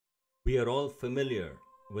We are all familiar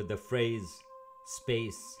with the phrase,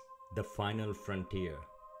 space, the final frontier.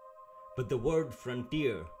 But the word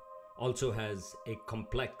frontier also has a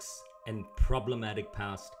complex and problematic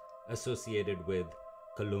past associated with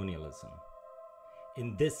colonialism.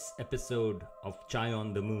 In this episode of Chai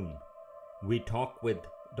on the Moon, we talk with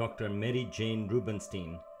Dr. Mary Jane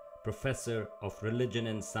Rubenstein, Professor of Religion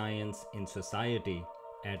and Science in Society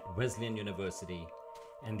at Wesleyan University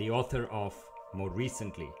and the author of, more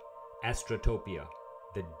recently, Astrotopia,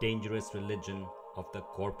 the Dangerous Religion of the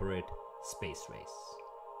Corporate Space Race.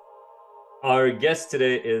 Our guest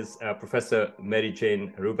today is Professor Mary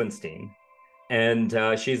Jane Rubenstein,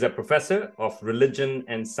 and she's a professor of Religion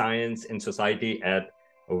and Science in Society at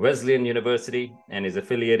Wesleyan University and is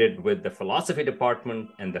affiliated with the Philosophy Department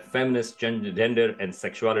and the Feminist Gender and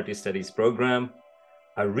Sexuality Studies program.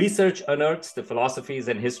 Her research unearths the philosophies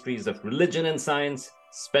and histories of religion and science,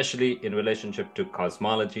 especially in relationship to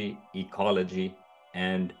cosmology, ecology,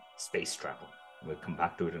 and space travel. We'll come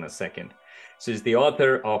back to it in a second. She's the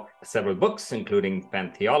author of several books, including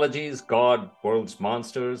Pantheologies, God, World's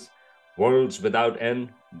Monsters, Worlds Without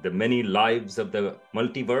End, The Many Lives of the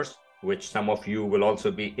Multiverse, which some of you will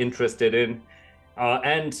also be interested in,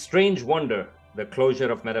 and Strange Wonder, The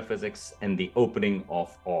Closure of Metaphysics and the Opening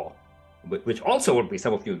of Awe, which also will be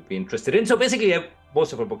some of you will be interested in. So basically,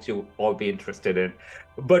 most of her books you'll all be interested in.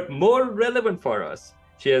 But more relevant for us,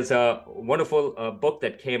 she has a wonderful book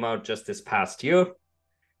that came out just this past year,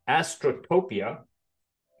 Astrotopia.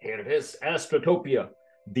 Here it is, Astrotopia,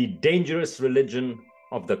 the Dangerous Religion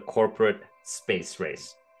of the Corporate Space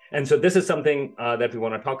Race. And so this is something that we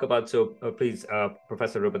want to talk about. So please,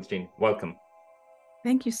 Professor Rubenstein, welcome.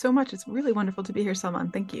 Thank you so much. It's really wonderful to be here,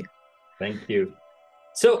 Salman. Thank you. Thank you.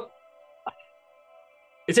 So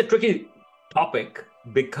it's a tricky topic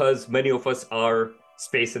because many of us are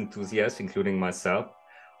space enthusiasts, including myself.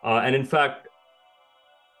 And in fact,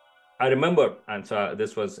 I remember, and so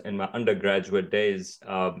this was in my undergraduate days,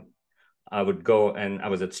 I would go and I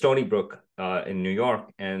was at Stony Brook in New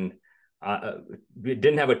York, and we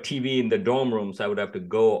didn't have a TV in the dorm room, so I would have to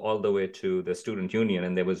go all the way to the student union,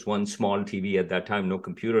 and there was one small TV at that time, no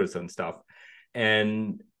computers and stuff,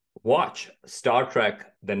 and watch Star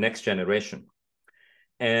Trek: The Next Generation.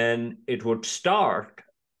 And it would start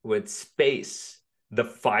with space, the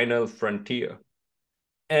final frontier.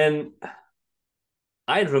 And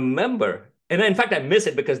I remember, and in fact, I miss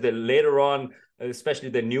it because later on, especially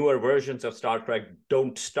the newer versions of Star Trek,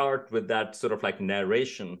 don't start with that sort of like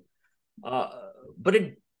narration. But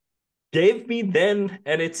it gave me then,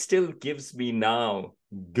 and it still gives me now,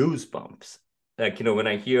 goosebumps. Like, you know, when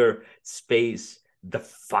I hear space, the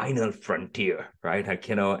final frontier, right? Like,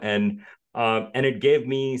 you know, and it gave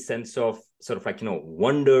me sense of sort of like, you know,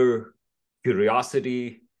 wonder,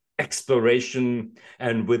 curiosity, exploration,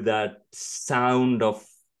 and with that sound of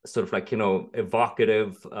sort of like, you know,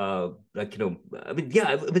 evocative, like, you know, I mean,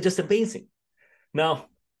 yeah, it was just amazing. Now,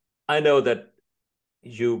 I know that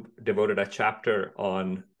you devoted a chapter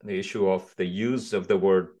on the issue of the use of the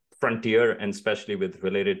word frontier, and especially with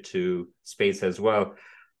related to space as well.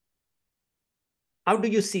 How do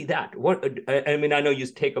you see that? What, I mean, I know you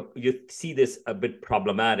see this a bit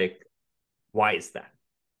problematic. Why is that?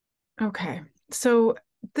 Okay, so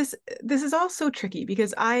this is all so tricky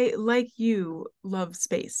because I, like you, love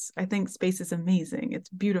space. I think space is amazing. It's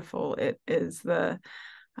beautiful. It is the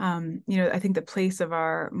you know, I think the place of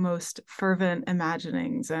our most fervent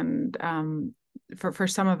imaginings, and for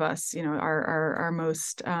some of us, you know, our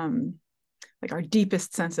most like our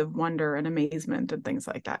deepest sense of wonder and amazement and things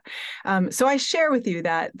like that. So I share with you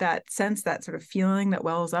that sense, that sort of feeling that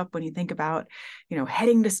wells up when you think about, you know,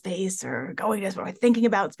 heading to space or going to space, or thinking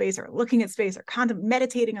about space or looking at space or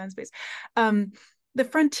meditating on space. The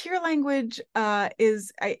frontier language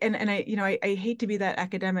is, I hate to be that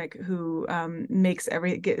academic who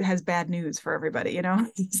has bad news for everybody. You know,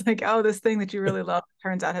 it's like, oh, this thing that you really love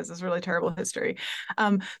turns out has this really terrible history.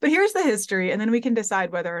 But here's the history, and then we can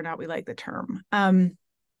decide whether or not we like the term.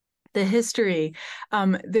 The history,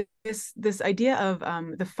 this idea of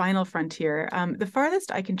the final frontier, the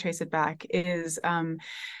farthest I can trace it back is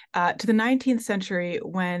to the 19th century,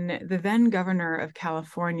 when the then governor of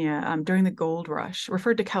California during the gold rush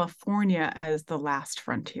referred to California as the last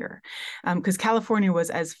frontier, because California was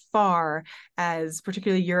as far as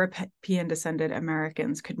particularly European descended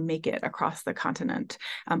Americans could make it across the continent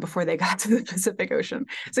before they got to the Pacific Ocean.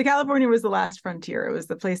 So California was the last frontier. It was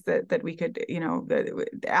the place that we could, you know,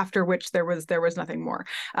 after which there was nothing more.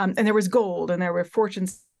 And there was gold, and there were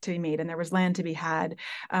fortunes to be made and there was land to be had.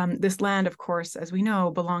 This land, of course, as we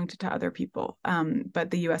know, belonged to other people,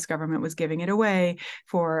 but the US government was giving it away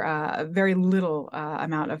for a very little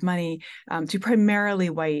amount of money to primarily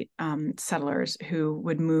white settlers who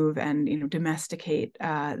would move and domesticate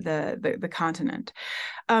the continent.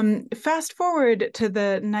 Fast forward to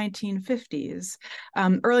the 1950s,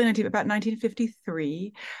 about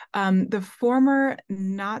 1953, the former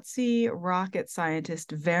Nazi rocket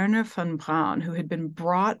scientist Wernher von Braun, who had been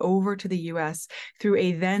brought over to the US through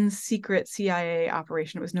a then secret CIA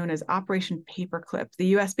operation, it was known as Operation Paperclip.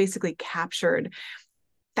 The US basically captured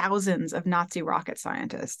thousands of Nazi rocket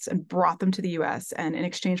scientists and brought them to the US. And in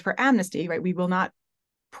exchange for amnesty, right, we will not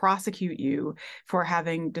prosecute you for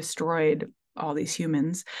having destroyed all these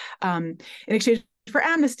humans. In exchange for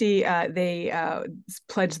amnesty, they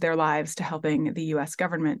pledged their lives to helping the US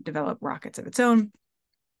government develop rockets of its own.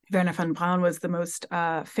 Wernher von Braun was the most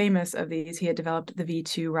famous of these. He had developed the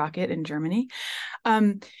V2 rocket in Germany.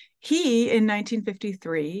 He, in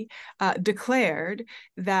 1953, declared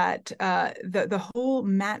that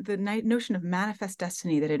the notion of manifest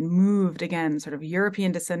destiny that had moved, again, sort of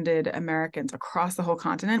European-descended Americans across the whole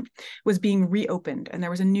continent was being reopened, and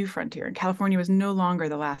there was a new frontier, and California was no longer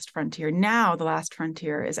the last frontier. Now the last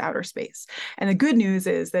frontier is outer space. And the good news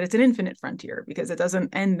is that it's an infinite frontier because it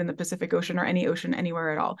doesn't end in the Pacific Ocean or any ocean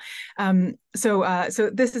anywhere at all.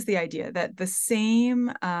 So this is the idea that the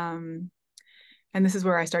same... and this is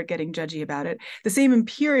where I start getting judgy about it, the same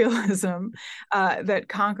imperialism that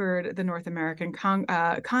conquered the North American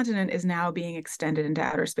continent is now being extended into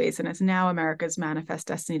outer space. And it's now America's manifest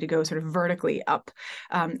destiny to go sort of vertically up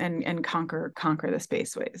and conquer the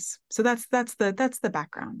spaceways. So that's the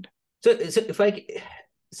background. So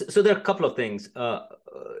there are a couple of things.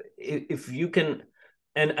 If you can,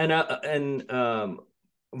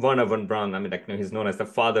 Wernher von Braun, I mean, he's known as the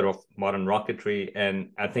father of modern rocketry.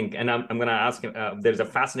 And I think, and I'm going to ask him, there's a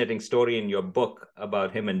fascinating story in your book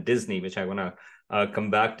about him and Disney, which I want to come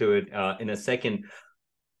back to it in a second.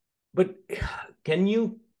 But can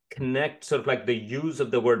you connect sort of like the use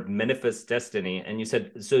of the word manifest destiny? And you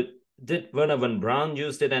said, so did Wernher von Braun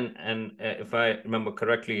used it? And if I remember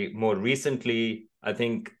correctly, more recently, I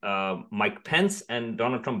think Mike Pence and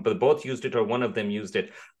Donald Trump both used it, or one of them used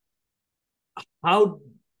it. How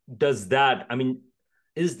does that, I mean,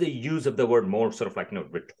 is the use of the word more sort of like,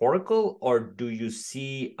 rhetorical, or do you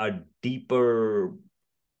see a deeper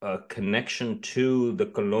connection to the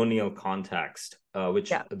colonial context,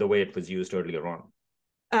 the way it was used earlier on?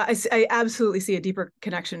 I absolutely see a deeper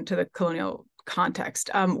connection to the colonial context.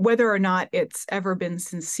 Whether or not it's ever been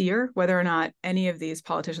sincere, whether or not any of these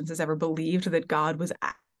politicians has ever believed that God was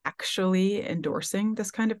actually endorsing this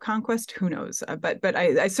kind of conquest, who knows? But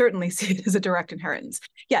I certainly see it as a direct inheritance.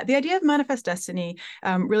 Yeah, the idea of manifest destiny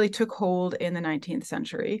really took hold in the 19th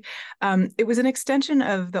century. It was an extension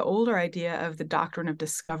of the older idea of the doctrine of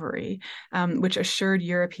discovery, which assured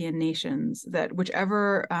European nations that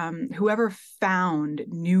whoever found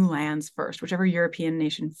new lands first, whichever European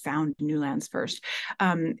nation found new lands first,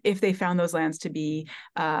 if they found those lands to be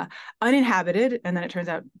uninhabited, and then it turns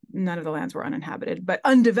out none of the lands were uninhabited, but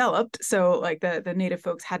undeveloped, so like the native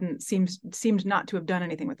folks seemed not to have done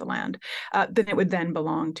anything with the land, then it would then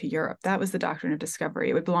belong to Europe. That was the doctrine of discovery.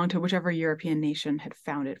 It would belong to whichever European nation had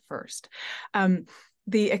found it first.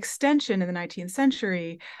 The extension in the 19th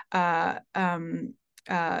century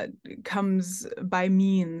comes by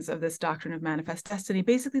means of this doctrine of manifest destiny.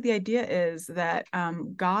 Basically, the idea is that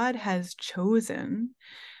God has chosen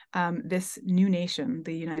this new nation,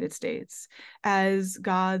 the United States, as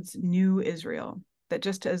God's new Israel. That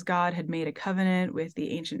just as God had made a covenant with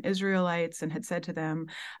the ancient Israelites and had said to them,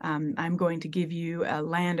 I'm going to give you a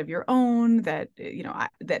land of your own that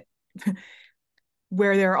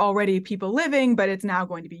where there are already people living, but it's now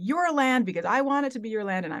going to be your land because I want it to be your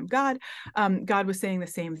land and I'm God. God was saying the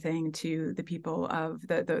same thing to the people of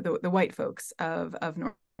the white folks of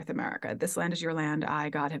North America. This land is your land. I,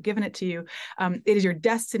 God, have given it to you. It is your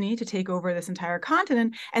destiny to take over this entire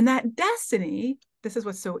continent. And that destiny, this is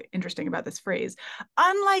what's so interesting about this phrase,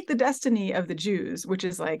 unlike the destiny of the Jews, which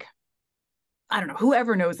is like, I don't know,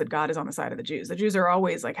 whoever knows that God is on the side of the Jews. The Jews are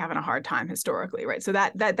always like having a hard time historically, right? So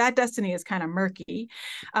that destiny is kind of murky.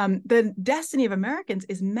 The destiny of Americans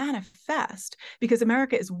is manifest because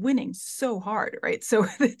America is winning so hard, right? So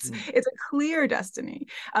it's a clear destiny.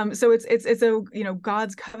 So it's a,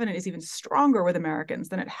 God's covenant is even stronger with Americans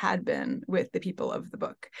than it had been with the people of the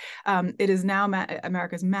book. It is now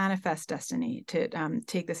America's manifest destiny to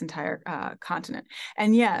take this entire continent.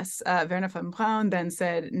 And yes, Wernher von Braun then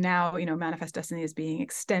said, now, manifest destiny is being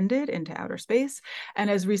extended into outer space.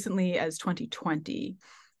 And as recently as 2020,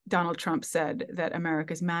 Donald Trump said that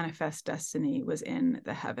America's manifest destiny was in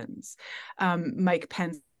the heavens. Mike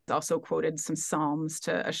Pence also quoted some Psalms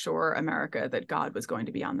to assure America that God was going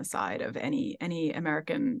to be on the side of any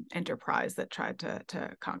American enterprise that tried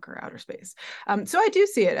to conquer outer space. So I do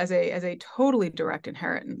see it as a totally direct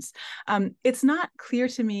inheritance. It's not clear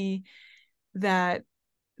to me that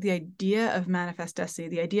the idea of manifest destiny,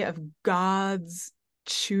 the idea of God's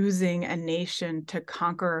choosing a nation to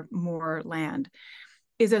conquer more land,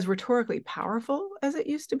 is as rhetorically powerful as it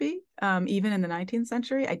used to be, even in the 19th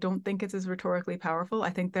century. I don't think it's as rhetorically powerful.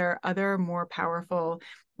 I think there are other more powerful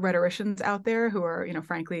rhetoricians out there who are,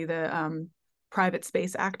 frankly, the private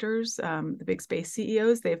space actors, the big space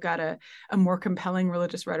CEOs. They've got a more compelling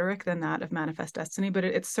religious rhetoric than that of manifest destiny, but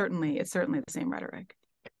it's certainly the same rhetoric.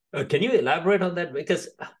 Can you elaborate on that? Because,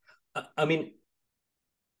 I mean,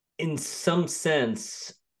 in some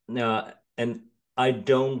sense, and I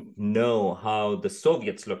don't know how the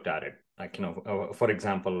Soviets looked at it. Like, for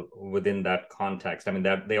example, within that context, I mean,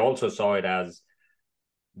 that they also saw it as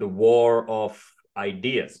the war of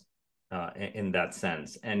ideas in that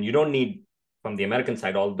sense. And you don't need, from the American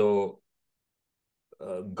side, although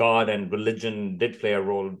God and religion did play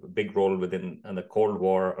a big role within the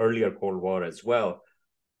earlier Cold War as well.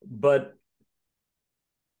 But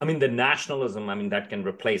I mean, the nationalism, I mean, that can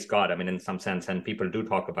replace God, I mean, in some sense. And people do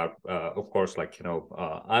talk about, of course, like,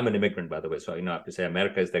 I'm an immigrant, by the way. So, I have to say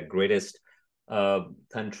America is the greatest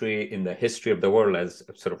country in the history of the world, as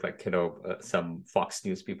sort of like, some Fox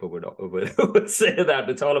News people would say that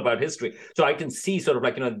it's all about history. So I can see sort of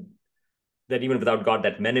like, that even without God,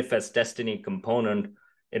 that manifest destiny component,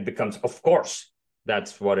 it becomes, of course,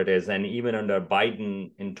 that's what it is. And even under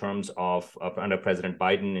Biden, in terms of under President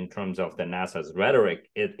Biden, in terms of the NASA's rhetoric,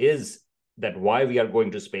 it is that why we are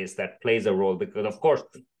going to space, that plays a role, because of course,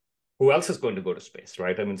 who else is going to go to space,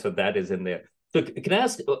 right? I mean, so that is in there. So can I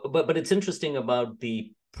ask, but it's interesting about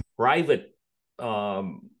the private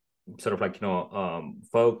sort of like,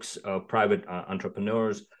 folks, private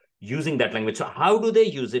entrepreneurs using that language. So how do they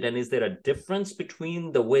use it? And is there a difference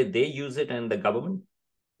between the way they use it and the government?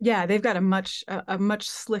 Yeah, they've got a much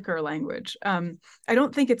slicker language. I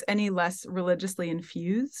don't think it's any less religiously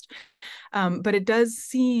infused, but it does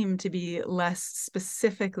seem to be less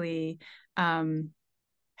specifically,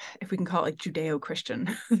 if we can call it like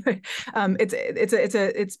Judeo-Christian.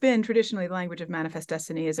 It's been traditionally the language of manifest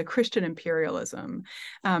destiny is a Christian imperialism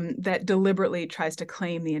that deliberately tries to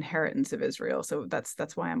claim the inheritance of Israel. So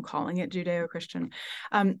that's why I'm calling it Judeo-Christian.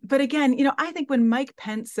 But again, I think when Mike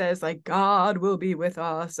Pence says like God will be with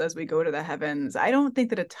us as we go to the heavens, I don't think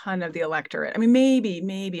that a ton of the electorate, I mean,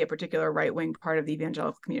 maybe a particular right-wing part of the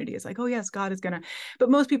evangelical community is like, oh yes, God is gonna, but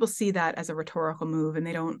most people see that as a rhetorical move and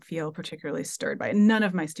they don't feel particularly stirred by it. None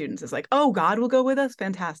of my students is like, oh, God will go with us,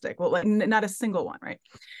 fantastic. Well, like not a single one, right?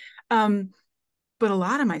 But a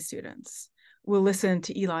lot of my students will listen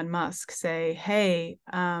to Elon Musk say, hey,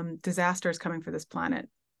 disaster is coming for this planet.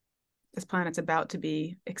 This planet's about to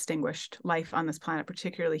be extinguished. Life on this planet,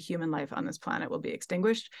 particularly human life on this planet, will be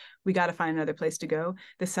extinguished. We got to find another place to go.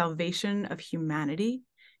 The salvation of humanity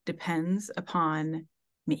depends upon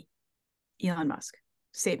me, Elon Musk,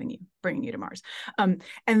 saving you, bringing you to Mars.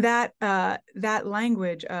 And that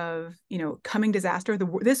language of, coming disaster,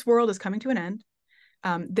 this world is coming to an end.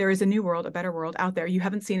 There is a new world, a better world out there. You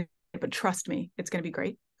haven't seen it, but trust me, it's going to be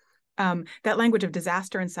great. That language of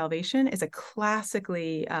disaster and salvation is a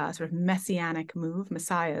classically sort of messianic move.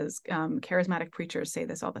 Messiahs, charismatic preachers say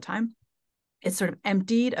this all the time. It's sort of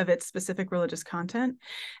emptied of its specific religious content,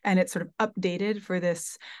 and it's sort of updated for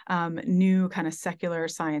this new kind of secular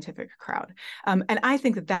scientific crowd. And I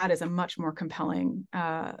think that is a much more compelling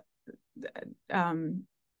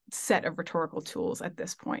set of rhetorical tools at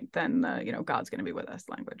this point than the, God's going to be with us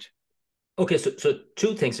language. Okay, so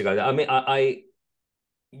two things, guys. I mean, I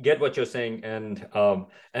get what you're saying, and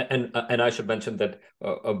I should mention that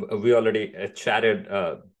we already chatted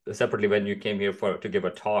separately when you came here to give a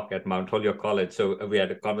talk at Mount Holyoke College. So we had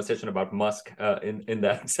a conversation about Musk in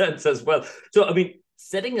that sense as well. So I mean,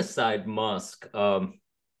 setting aside Musk,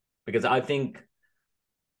 because I think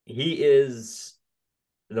he is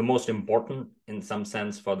the most important in some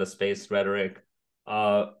sense for the space rhetoric,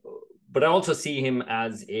 but I also see him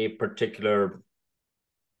as a particular.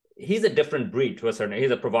 He's a different breed to a certain.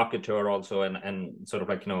 He's a provocateur also, and sort of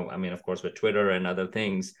like, I mean, of course, with Twitter and other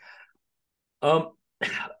things.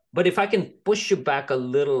 But if I can push you back a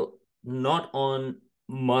little, not on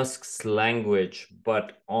Musk's language,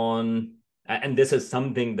 but on, and this is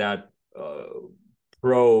something that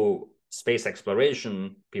pro space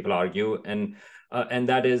exploration people argue, and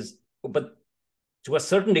that is, but to a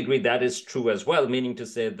certain degree, that is true as well. Meaning to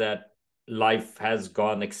say that, life has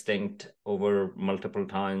gone extinct over multiple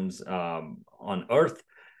times on Earth,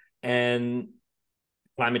 and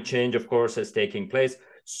climate change, of course, is taking place.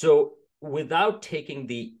 So without taking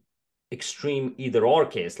the extreme either or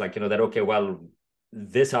case, like, that, okay, well,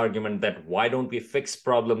 this argument that why don't we fix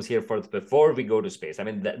problems here first before we go to space? I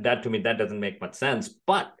mean, that to me, that doesn't make much sense.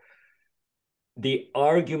 But the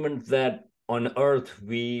argument that on Earth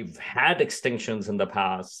we've had extinctions in the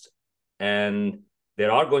past and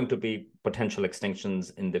there are going to be potential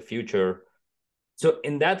extinctions in the future. So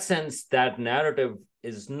in that sense, that narrative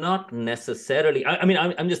is not necessarily, I mean,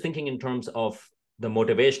 I'm just thinking in terms of the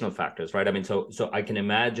motivational factors, right? I mean, so I can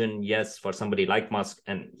imagine, yes, for somebody like Musk,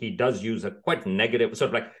 and he does use a quite negative sort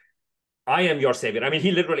of like, I am your savior. I mean,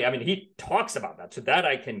 he literally, I mean, he talks about that. So that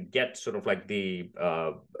I can get sort of like the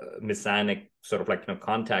messianic sort of like,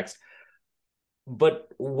 context. But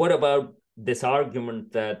what about this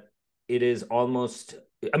argument that it is almost,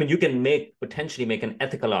 I mean, you can potentially make an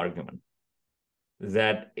ethical argument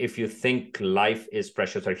that if you think life is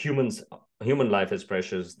precious, or human life is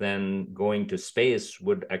precious, then going to space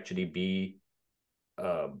would actually be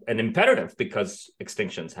an imperative because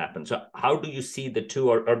extinctions happen. So how do you see the two,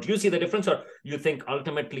 or do you see the difference, or you think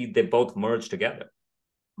ultimately they both merge together?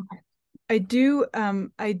 Okay. I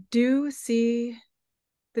do see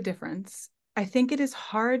the difference. I think it is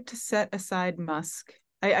hard to set aside Musk.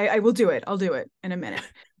 I will do it. I'll do it in a minute.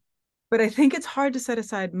 But I think it's hard to set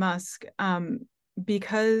aside Musk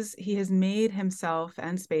because he has made himself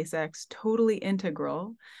and SpaceX totally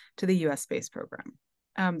integral to the U.S. space program.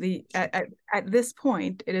 At this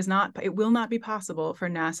point, it will not be possible for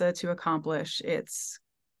NASA to accomplish its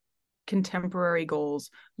contemporary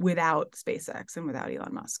goals without SpaceX and without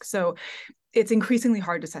Elon Musk. So it's increasingly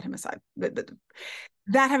hard to set him aside.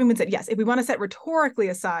 That having been said, yes, if we want to set rhetorically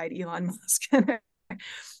aside Elon Musk,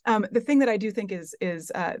 the thing that I do think is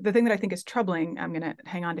the thing that I think is troubling, I'm going to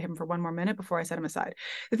hang on to him for one more minute before I set him aside.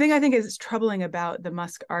 The thing I think is troubling about the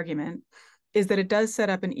Musk argument is that it does set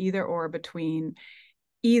up an either or between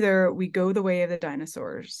either we go the way of the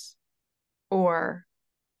dinosaurs or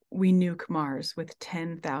we nuke Mars with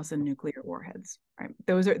 10,000 nuclear warheads, right?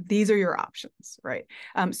 These are your options, right?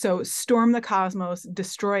 So storm the cosmos,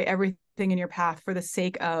 destroy everything in your path for the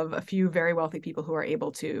sake of a few very wealthy people who are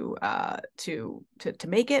able to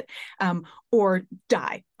make it, or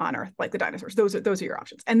die on Earth like the dinosaurs. Those are your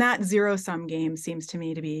options. And that zero-sum game seems to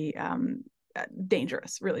me to be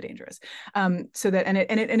dangerous, really dangerous. So that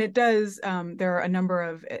it does. There are a number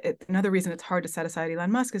of another reason it's hard to set aside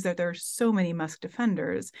Elon Musk is that there are so many Musk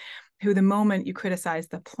defenders who, the moment you criticize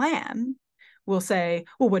the plan, will say,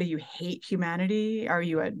 "Well, what do you hate humanity? Are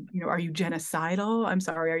you are you genocidal? I'm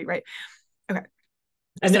sorry, are you right?" Okay.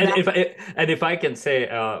 And, so if I can say,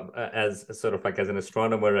 as sort of like as an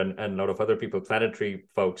astronomer and a lot of other people, planetary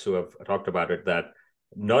folks who have talked about it, that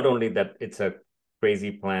not only that it's a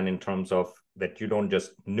crazy plan in terms of that you don't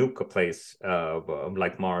just nuke a place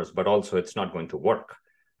like Mars, but also it's not going to work.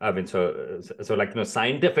 I mean, so like,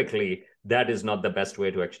 scientifically, that is not the best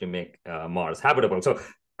way to actually make Mars habitable. So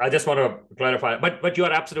I just want to clarify, but you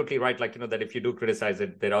are absolutely right. Like, that if you do criticize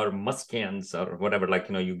it, there are Muskians or whatever, like,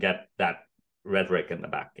 you get that rhetoric in the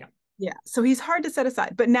back. Yeah. Yeah. So he's hard to set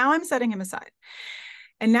aside, but now I'm setting him aside.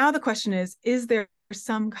 And now the question is there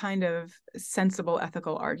some kind of sensible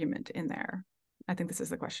ethical argument in there? I think this is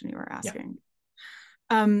the question you were asking.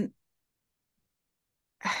 Yeah.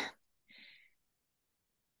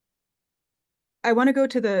 I want to go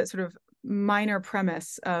to the sort of minor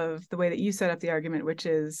premise of the way that you set up the argument, which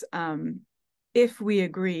is if we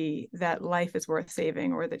agree that life is worth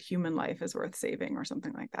saving or that human life is worth saving or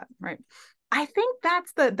something like that, right? I think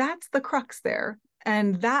that's the crux there.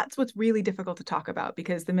 And that's what's really difficult to talk about,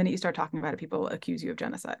 because the minute you start talking about it, people accuse you of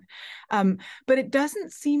genocide. But it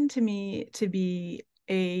doesn't seem to me to be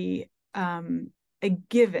a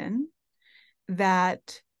given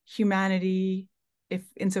that humanity, if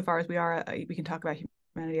insofar as we can talk about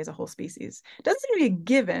humanity as a whole species, it doesn't seem to be a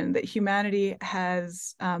given that humanity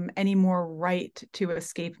has any more right to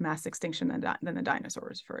escape mass extinction than the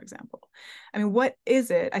dinosaurs, for example. I mean, what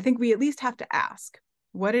is it? I think we at least have to ask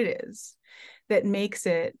what it is that makes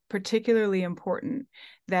it particularly important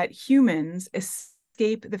that humans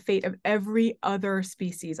escape the fate of every other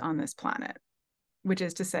species on this planet, which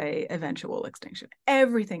is to say eventual extinction.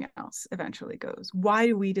 Everything else eventually goes. Why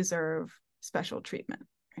do we deserve special treatment?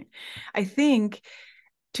 Right? I think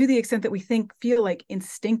to the extent that we feel like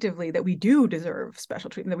instinctively that we do deserve special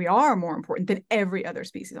treatment, that we are more important than every other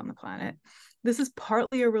species on the planet, this is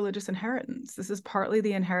partly a religious inheritance. This is partly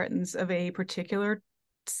the inheritance of a particular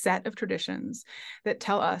set of traditions that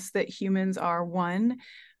tell us that humans are, one,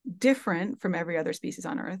 different from every other species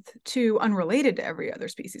on Earth, to unrelated to every other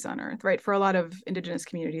species on Earth, right? For a lot of indigenous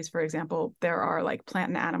communities, for example, there are like plant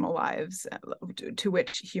and animal lives to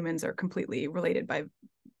which humans are completely related by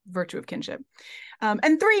virtue of kinship.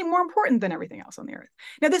 And 3, more important than everything else on the Earth.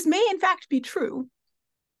 Now, this may in fact be true,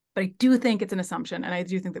 but I do think it's an assumption, and I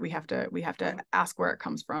do think that we have to ask where it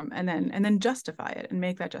comes from, and then justify it and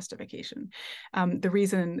make that justification. The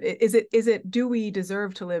reason is it do we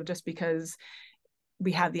deserve to live just because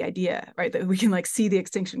we have the idea, right, that we can like see the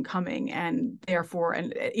extinction coming, and therefore,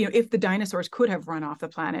 and if the dinosaurs could have run off the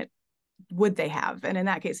planet, would they have? And in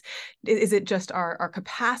that case, is it just our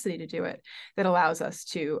capacity to do it that allows us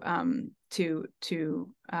to sort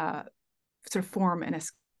of form an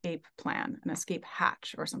escape plan, an escape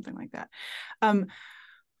hatch, or something like that?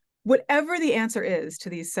 Whatever the answer is to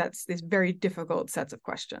these very difficult sets of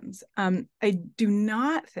questions, I do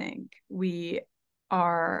not think we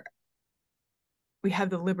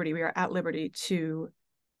have the liberty, we are at liberty to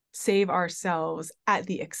save ourselves at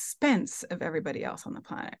the expense of everybody else on the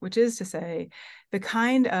planet, which is to say, the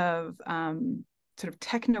kind of sort of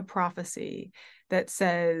techno-prophecy that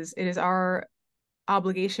says it is our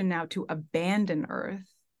obligation now to abandon Earth,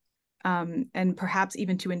 and perhaps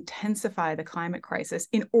even to intensify the climate crisis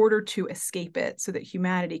in order to escape it so that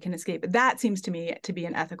humanity can escape it. That seems to me to be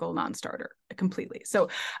an ethical non-starter completely. So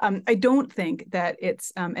I don't think that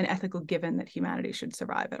it's an ethical given that humanity should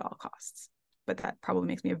survive at all costs. But that probably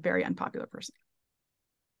makes me a very unpopular person.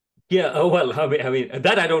 Yeah, oh, well, I mean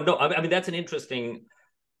that I don't know. I mean that's an interesting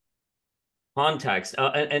context.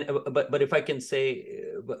 But if I can say,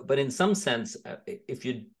 but in some sense,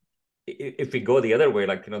 if we go the other way,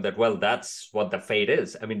 like, that, well, that's what the fate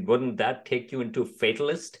is. I mean, wouldn't that take you into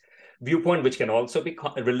fatalist viewpoint, which can also be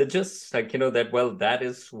religious? Like, that, well, that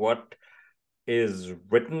is what is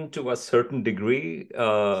written to a certain degree.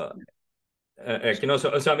 So I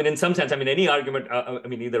mean, in some sense, I mean, any argument, I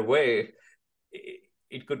mean, either way,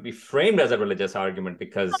 it could be framed as a religious argument,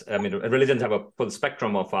 because, I mean, religions have a full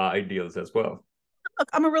spectrum of ideals as well. Look,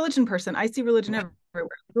 I'm a religion person. I see religion everywhere.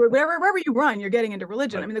 Wherever you run, you're getting into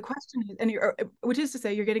religion. Right. I mean, the question is, which is to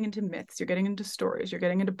say, you're getting into myths, you're getting into stories, you're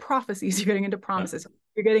getting into prophecies, you're getting into promises,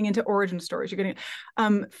 you're getting into origin stories, you're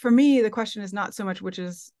getting. For me, the question is not so much which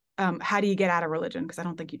is how do you get out of religion, because I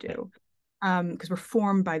don't think you do, because we're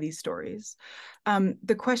formed by these stories.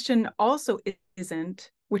 The question also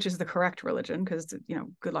isn't which is the correct religion, because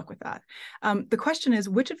good luck with that. The question is,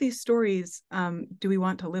 which of these stories do we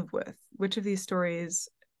want to live with? Which of these stories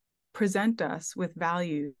present us with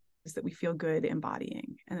values that we feel good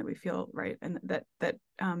embodying, and that we feel right, and that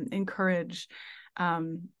encourage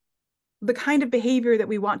the kind of behavior that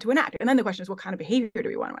we want to enact? And then the question is, what kind of behavior do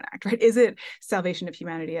we want to enact, right? Is it salvation of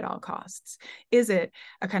humanity at all costs? Is it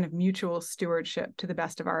a kind of mutual stewardship to the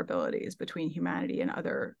best of our abilities between humanity and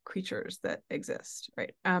other creatures that exist,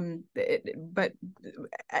 right? But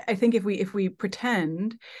I think if we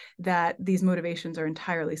pretend that these motivations are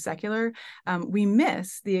entirely secular, we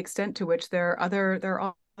miss the extent to which there are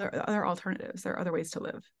other alternatives, there are other ways to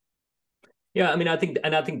live. Yeah, I mean, I think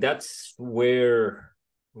that's where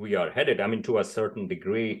we are headed. I mean, to a certain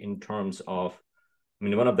degree, in terms of, I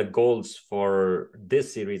mean, one of the goals for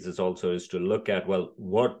this series is to look at, well,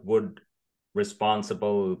 what would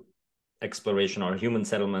responsible exploration or human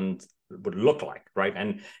settlement would look like, right?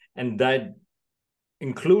 And that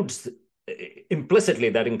includes, implicitly,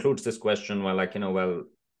 that includes this question, well, like, well,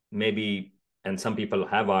 maybe, and some people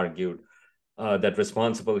have argued that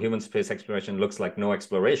responsible human space exploration looks like no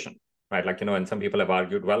exploration, right? Like, and some people have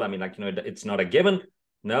argued, well, I mean, like, it's not a given.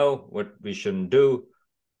 No, what we shouldn't do.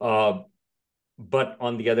 But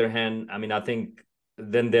on the other hand, I mean, I think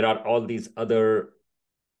then there are all these other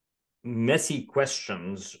messy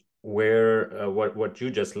questions where what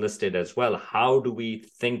you just listed as well. How do we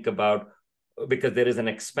think about, because there is an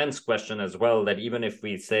expense question as well, that even if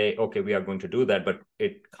we say, okay, we are going to do that, but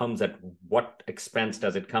it comes at what expense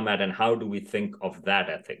does it come at, and how do we think of that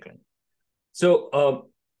ethically? So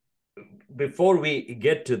before we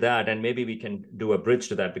get to that, and maybe we can do a bridge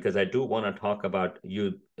to that, because I do want to talk about,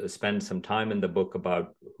 you spend some time in the book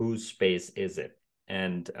about whose space is it,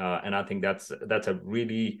 and I think that's a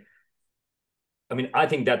really, I mean, I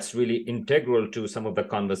think that's really integral to some of the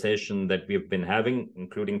conversation that we've been having,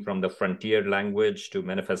 including from the frontier language to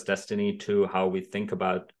manifest destiny to how we think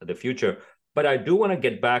about the future. But I do want to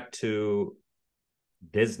get back to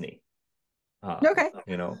Disney. Okay.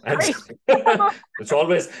 And it's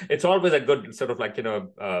always a good sort of like,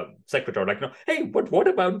 secretary, like, hey, but what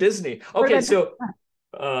about Disney? Okay, so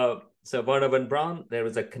Barnabas Brown, there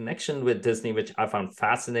is a connection with Disney, which I found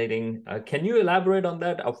fascinating. Can you elaborate on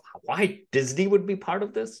that, of why Disney would be part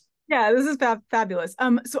of this? Yeah, this is fabulous.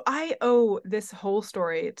 So I owe this whole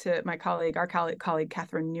story to my colleague, our colleague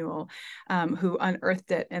Catherine Newell, who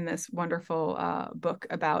unearthed it in this wonderful book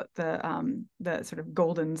about the sort of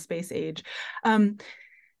golden space age. So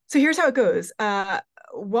here's how it goes.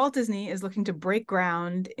 Walt Disney is looking to break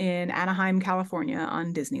ground in Anaheim, California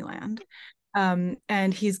on Disneyland.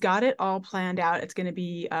 And he's got it all planned out. It's going to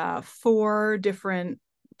be 4 different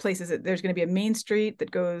places. There's going to be a main street that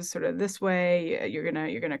goes sort of this way. You're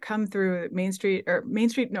gonna come through Main Street, or Main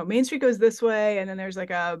Street. No, Main Street goes this way, and then there's like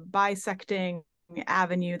a bisecting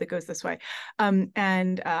avenue that goes this way.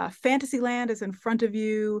 And Fantasyland is in front of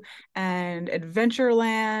you, and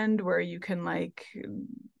Adventureland, where you can like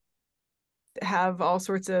have all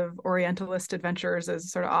sorts of Orientalist adventures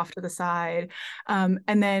as sort of off to the side. And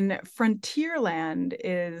then Frontierland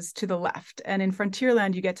is to the left. And in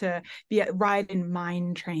Frontierland, you get to ride in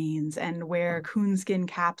mine trains and wear coonskin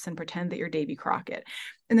caps and pretend that you're Davy Crockett.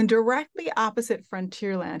 And then directly opposite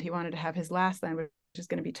Frontierland, he wanted to have his last land, which is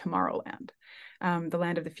going to be Tomorrowland, the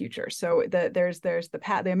land of the future. So there's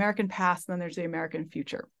the American past, and then there's the American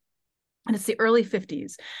future. And it's the early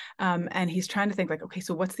 50s. And he's trying to think like, okay,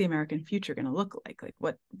 so what's the American future going to look like? Like,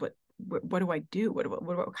 what do I do?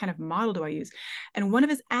 What kind of model do I use? And one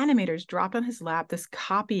of his animators dropped on his lap this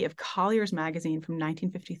copy of Collier's magazine from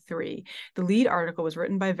 1953. The lead article was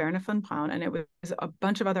written by Wernher von Braun, and it was a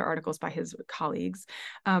bunch of other articles by his colleagues,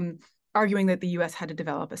 arguing that the US had to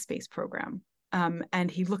develop a space program. And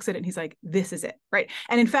he looks at it and he's like, this is it, right?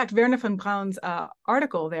 And in fact, Wernher von Braun's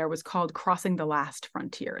article there was called Crossing the Last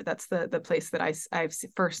Frontier. That's the place that I've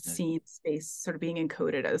first seen space sort of being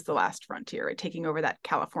encoded as the last frontier, right? Taking over that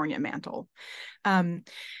California mantle. And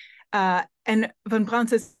von Braun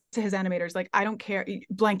says to his animators, like, I don't care,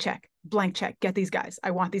 blank check, get these guys.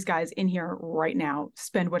 I want these guys in here right now.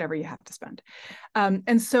 Spend whatever you have to spend.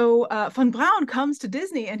 And so von Braun comes to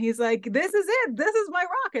Disney and he's like, this is it. This is my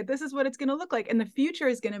rocket. This is what it's going to look like. And the future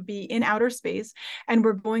is going to be in outer space. And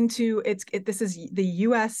we're going to, this is the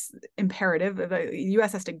US imperative. The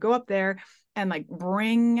US has to go up there and like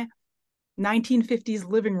bring 1950s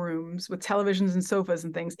living rooms with televisions and sofas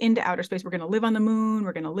and things into outer space. We're going to live on the moon.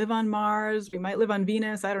 We're going to live on Mars. We might live on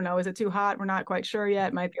Venus. I don't know. Is it too hot? We're not quite sure yet.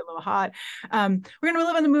 It might be a little hot. We're going to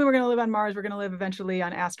live on the moon. We're going to live on Mars. We're going to live eventually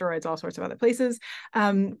on asteroids, all sorts of other places.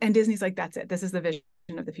 And Disney's like, that's it. This is the vision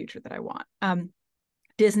of the future that I want.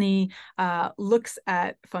 Disney looks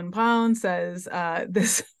at von Braun, says,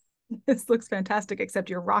 this looks fantastic, except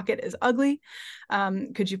your rocket is ugly.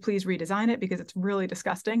 Could you please redesign it, because it's really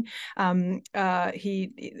disgusting?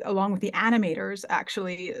 He, along with the animators,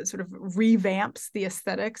 actually sort of revamps the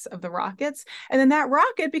aesthetics of the rockets. And then that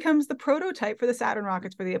rocket becomes the prototype for the Saturn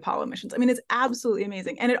rockets for the Apollo missions. I mean, it's absolutely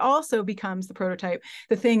amazing. And it also becomes the prototype,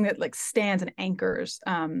 the thing that like stands and anchors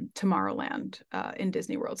Tomorrowland in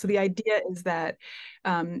Disney World. So the idea is that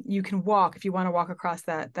you can walk, if you want to walk across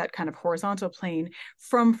that kind of horizontal plane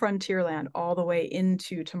from Frontierland all the way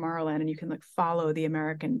into Tomorrowland, and you can like follow the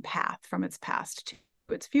American path from its past to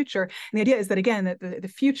its future. And the idea is that, again, that the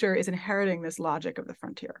future is inheriting this logic of the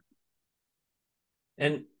frontier.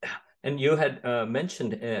 And you had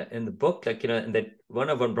mentioned in the book, like, and that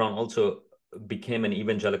Wernher von Braun also became an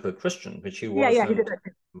evangelical Christian, which he wasn't he did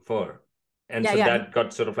before. And so that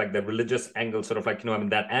got sort of like the religious angle, sort of like, I mean,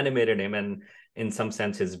 that animated him, and in some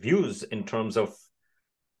sense his views in terms of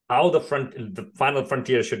how the final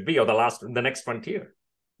frontier should be, or the next frontier.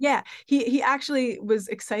 Yeah, he actually was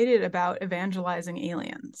excited about evangelizing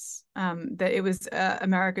aliens. That it was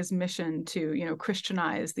America's mission to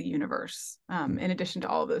Christianize the universe. In addition to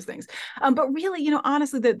all of those things, but really,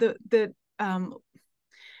 honestly, the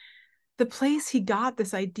place he got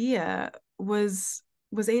this idea was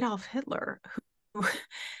Adolf Hitler, who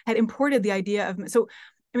had imported the idea of. So,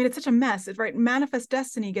 I mean, it's such a mess, right? Manifest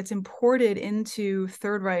Destiny gets imported into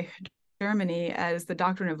Third Reich Germany as the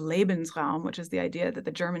doctrine of Lebensraum, which is the idea that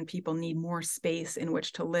the German people need more space in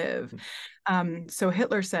which to live. So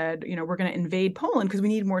Hitler said, we're going to invade Poland because we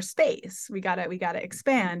need more space. We gotta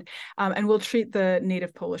expand, and we'll treat the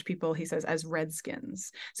native Polish people, he says, as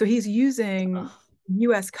redskins. So he's using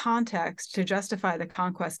US context to justify the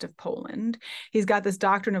conquest of Poland. He's got this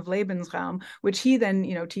doctrine of Lebensraum, which he then,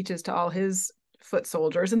 teaches to all his foot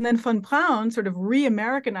soldiers. And then von Braun sort of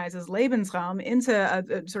re-Americanizes Lebensraum into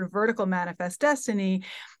a sort of vertical manifest destiny,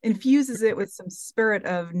 infuses it with some spirit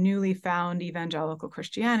of newly found evangelical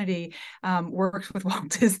Christianity, works with Walt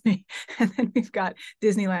Disney, and then we've got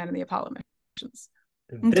Disneyland and the Apollo missions.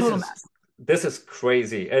 Total mess. This is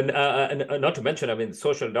crazy. And not to mention, I mean,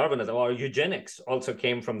 social Darwinism or eugenics also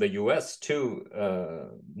came from the US to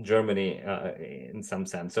Germany in some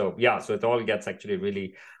sense. So yeah, so it all gets actually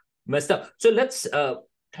really messed up. So let's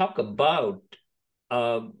talk about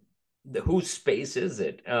whose space is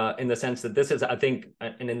it, in the sense that this is, I think,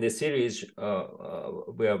 and in this series,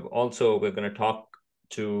 we're going to talk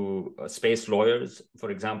to space lawyers,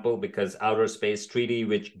 for example, because Outer Space Treaty,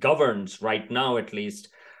 which governs right now, at least,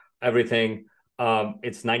 everything,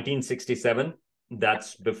 it's 1967.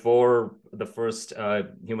 That's before the first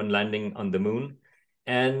human landing on the moon.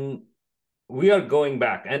 And we are going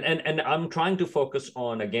back. And I'm trying to focus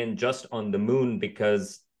on, again, just on the moon,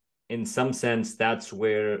 because in some sense, that's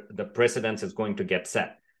where the precedence is going to get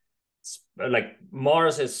set. Like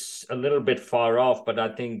Mars is a little bit far off, but I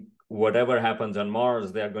think whatever happens on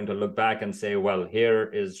Mars, they're going to look back and say, well, here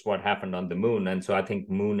is what happened on the moon. And so I think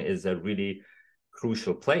moon is a really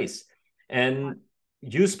crucial place. And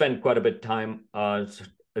you spend quite a bit of time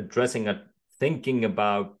addressing it, thinking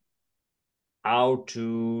about how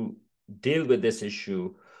to deal with this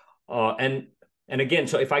issue. And again,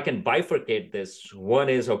 so if I can bifurcate this, one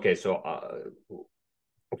is, okay, so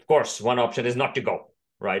of course, one option is not to go,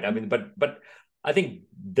 right? I mean, but I think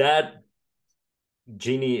that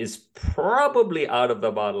genie is probably out of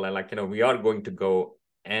the bottle, and like, we are going to go.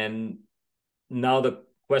 And now the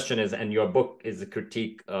question is, and your book is a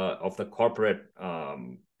critique of the corporate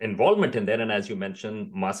involvement in there. And as you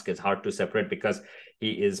mentioned, Musk is hard to separate because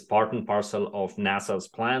he is part and parcel of NASA's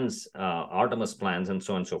plans, Artemis plans, and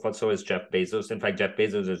so on and so forth. So is Jeff Bezos. In fact, Jeff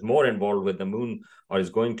Bezos is more involved with the moon, or is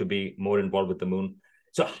going to be more involved with the moon.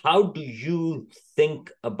 So how do you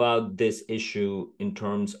think about this issue in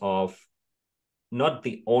terms of not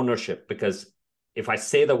the ownership? Because if I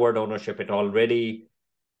say the word ownership, it already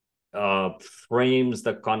frames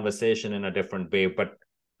the conversation in a different way. But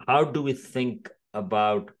how do we think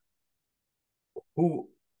about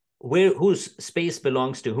whose space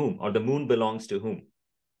belongs to whom, or the moon belongs to whom?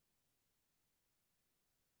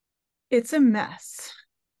 It's a mess.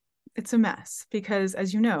 It's a mess because,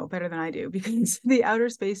 as you know better than I do, because the Outer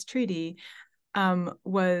Space Treaty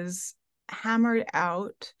was hammered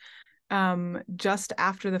out just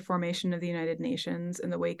after the formation of the United Nations in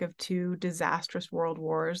the wake of two disastrous world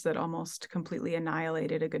wars that almost completely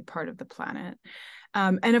annihilated a good part of the planet.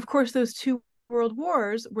 And of course, those two world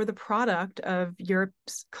wars were the product of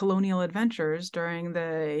Europe's colonial adventures during the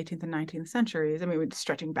 18th and 19th centuries. I mean, we're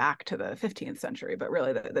stretching back to the 15th century, but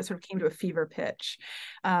really that sort of came to a fever pitch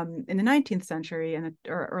in the 19th century and the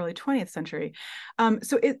early 20th century.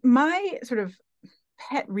 So my sort of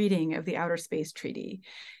pet reading of the Outer Space Treaty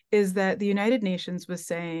is that the United Nations was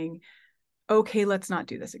saying, okay, let's not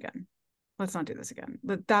do this again. Let's not do this again.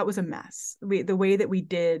 That was a mess. The way that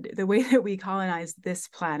we colonized this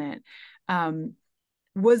planet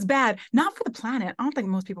was bad, not for the planet. I don't think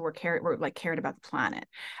most people cared about the planet,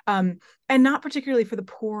 and not particularly for the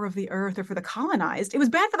poor of the earth or for the colonized. It was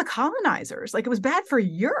bad for the colonizers. Like, it was bad for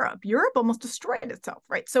Europe. Europe almost destroyed itself,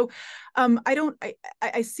 right? So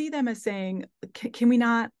I see them as saying, can we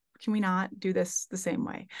not do this the same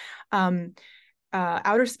way?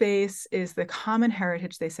 Outer space is the common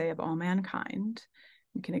heritage, they say, of all mankind.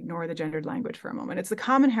 You can ignore the gendered language for a moment. It's the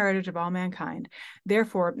common heritage of all mankind.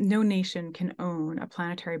 Therefore, no nation can own a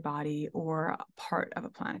planetary body or a part of a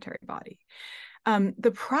planetary body.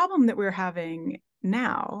 The problem that we're having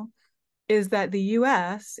now is that the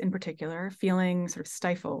US, in particular, feeling sort of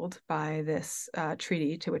stifled by this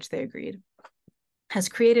treaty to which they agreed, has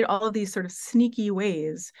created all of these sort of sneaky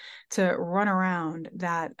ways to run around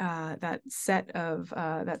that set of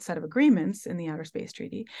agreements in the Outer Space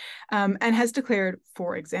Treaty, and has declared,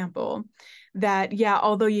 for example, that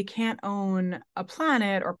although you can't own a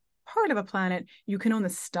planet or part of a planet, you can own the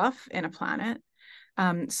stuff in a planet.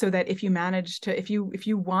 So that if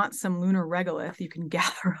you want some lunar regolith, you can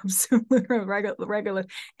gather up some lunar regolith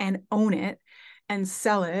and own it and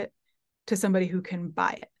sell it to somebody who can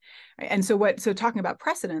buy it. And so talking about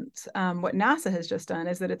precedents, what NASA has just done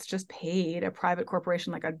is that it's just paid a private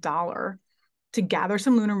corporation like $1 to gather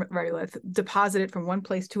some lunar regolith, deposit it from one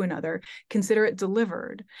place to another, consider it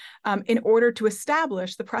delivered, in order to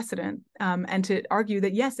establish the precedent, and to argue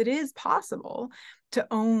that, yes, it is possible to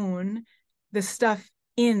own the stuff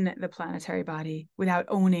in the planetary body without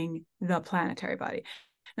owning the planetary body.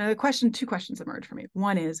 Now, two questions emerge for me.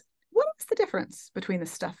 One is, what's the difference between the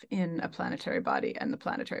stuff in a planetary body and the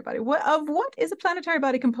planetary body? What is a planetary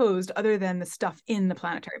body composed other than the stuff in the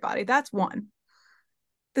planetary body? That's one.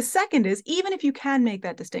 The second is, even if you can make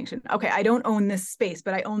that distinction, okay, I don't own this space,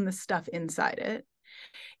 but I own the stuff inside it.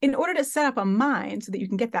 In order to set up a mine so that you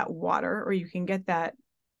can get that water, or you can get that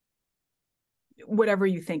whatever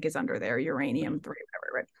you think is under there, uranium-3, whatever,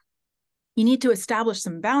 right? You need to establish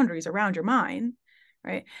some boundaries around your mine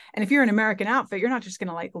right? And if you're an American outfit, you're not just going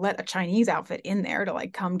to like let a Chinese outfit in there to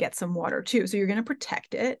like come get some water too. So you're going to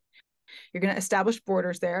protect it. You're going to establish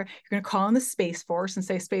borders there. You're going to call in the Space Force and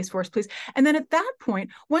say, Space Force, please. And then at that point,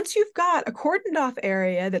 once you've got a cordoned off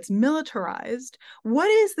area that's militarized, what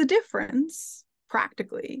is the difference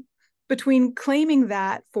practically between claiming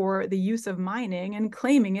that for the use of mining and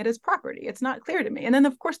claiming it as property? It's not clear to me. And then,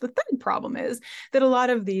 of course, the third problem is that a lot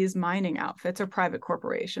of these mining outfits are private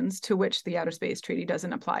corporations to which the Outer Space Treaty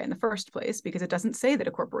doesn't apply in the first place, because it doesn't say that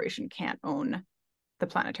a corporation can't own the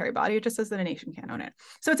planetary body. It just says that a nation can't own it.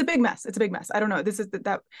 So it's a big mess. It's a big mess. I don't know. This is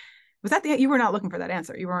that. Was that the? You were not looking for that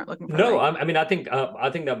answer. You weren't looking for. No, I mean, I think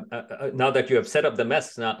that now that you have set up the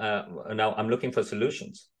mess, now I'm looking for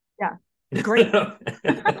solutions. Yeah, great. No,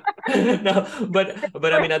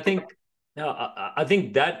 but I mean, I think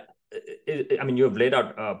that. I mean, you have laid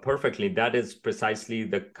out perfectly. That is precisely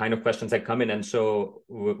the kind of questions that come in. And so,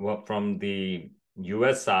 from the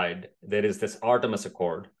U.S. side, there is this Artemis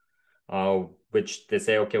Accord, which they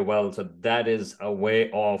say, okay, well, so that is a way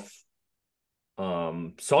of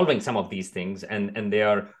solving some of these things, and they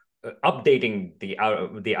are updating the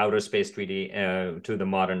Outer Space Treaty to the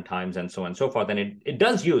modern times, and so on and so forth. And it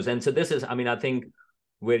does use, and so this is, I mean, I think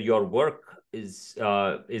where your work is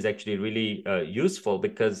actually really useful,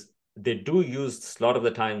 because they do use a lot of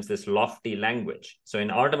the times this lofty language. So in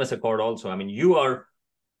Artemis Accord also, I mean, you are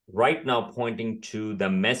right now pointing to the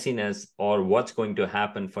messiness or what's going to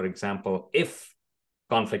happen, for example, if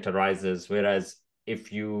conflict arises, whereas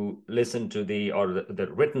if you listen to the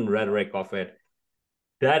written rhetoric of it,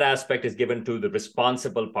 that aspect is given to the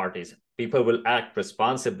responsible parties. People will act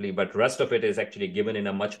responsibly, but rest of it is actually given in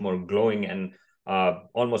a much more glowing and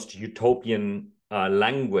almost utopian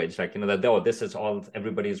language, like, you know, that, oh, this is all,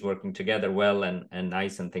 everybody's working together well and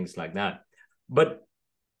nice and things like that. But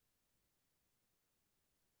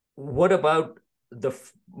what about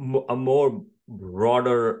a more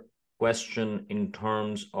broader question in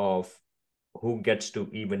terms of who gets to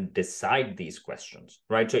even decide these questions,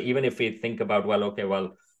 right? So even if we think about, well, okay,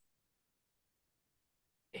 well,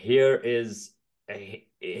 here is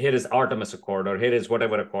Artemis Accord, or here is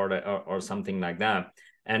whatever accord, or something like that,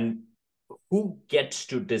 and who gets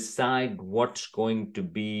to decide what's going to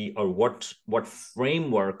be, or what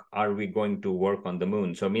framework are we going to work on the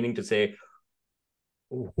moon? So meaning to say,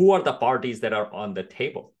 who are the parties that are on the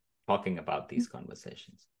table talking about these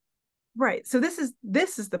conversations? Right. So this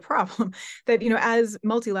is the problem, that, you know, as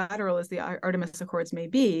multilateral as the Artemis Accords may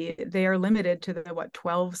be, they are limited to the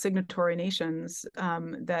 12 signatory nations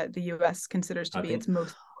that the U.S. considers to be its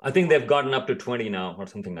most. I think they've gotten up to 20 now, or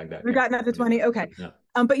something like that. They've gotten up to 20. Okay. Yeah.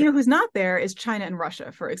 But, you know, who's not there is China and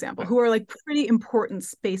Russia, for example, who are like pretty important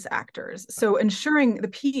space actors. So ensuring the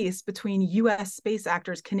peace between U.S. space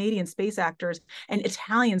actors, Canadian space actors, and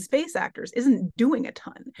Italian space actors isn't doing a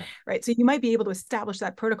ton, right? So you might be able to establish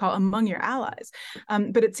that protocol among your allies.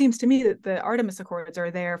 But it seems to me that the Artemis Accords are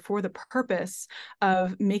there for the purpose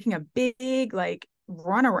of making a big, like,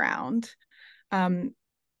 runaround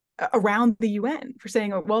around the UN, for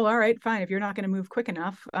saying, well, all right, fine, if you're not going to move quick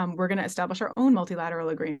enough, we're going to establish our own multilateral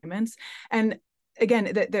agreements. And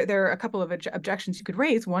again, there are a couple of objections you could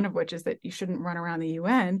raise, one of which is that you shouldn't run around the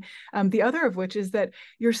UN. The other of which is that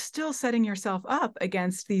you're still setting yourself up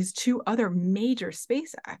against these two other major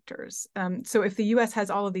space actors. So if the US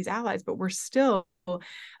has all of these allies, but we're still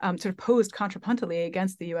sort of posed contrapuntally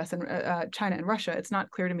against the US and China and Russia, it's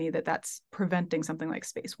not clear to me that that's preventing something like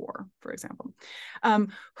space war, for example.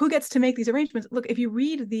 Who gets to make these arrangements? Look, if you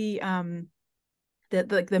read the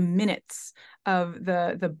minutes of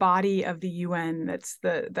the body of the UN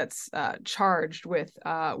that's charged with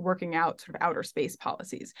working out sort of outer space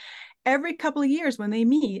policies, every couple of years when they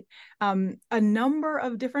meet, a number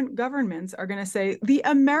of different governments are going to say the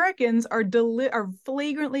Americans are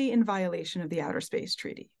flagrantly in violation of the Outer Space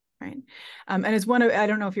Treaty. Right. And it's one of, I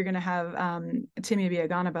don't know if you're going to have Timi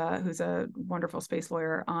Abiyaganaba, who's a wonderful space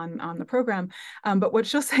lawyer, on the program. But what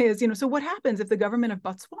she'll say is, you know, so what happens if the government of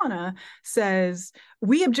Botswana says,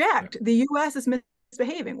 we object, the US is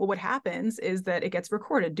misbehaving? Well, what happens is that it gets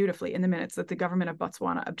recorded dutifully in the minutes that the government of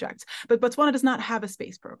Botswana objects. But Botswana does not have a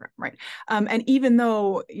space program, right? And even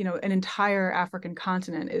though, you know, an entire African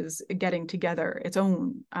continent is getting together its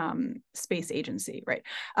own space agency, right?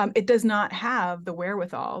 It does not have the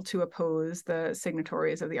wherewithal to oppose the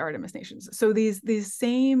signatories of the Artemis nations. So these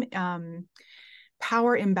same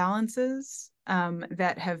power imbalances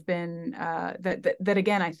that have been that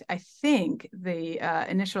again, I think the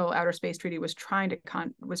initial Outer Space Treaty was trying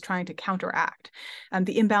to counteract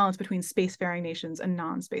the imbalance between spacefaring nations and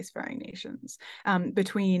non-spacefaring nations,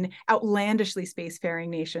 between outlandishly spacefaring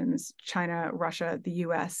nations, China, Russia, the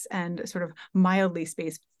U.S., and sort of mildly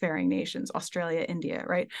spacefaring nations, Australia, India,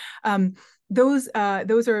 right? Those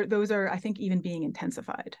are I think even being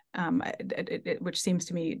intensified, which seems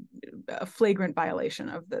to me a flagrant violation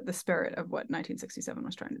of the spirit of what 1967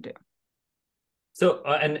 was trying to do. So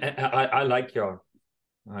and I like your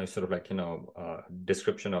sort of like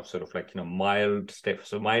description of sort of like mild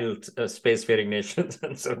spacefaring nations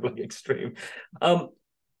and sort of like extreme.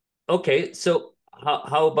 Okay, so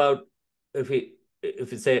how about if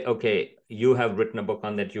we say, okay, you have written a book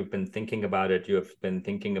on that, you've been thinking about it, you have been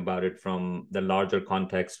thinking about it from the larger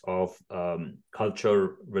context of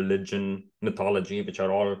culture, religion, mythology, which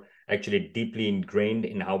are all actually deeply ingrained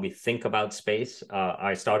in how we think about space.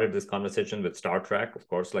 I started this conversation with Star Trek, of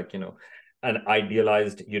course, like, an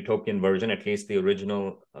idealized utopian version, at least the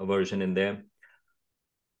original version in there.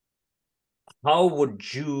 How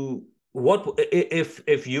would you, what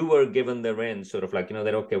if you were given the reins, sort of like,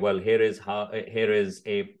 that, okay, well, here is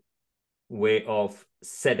a way of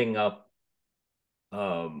setting up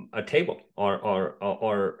a table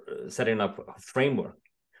or setting up a framework.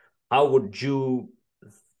 How would you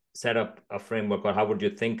set up a framework, or how would you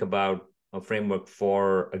think about a framework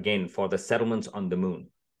for the settlements on the moon?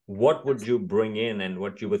 What would you bring in, and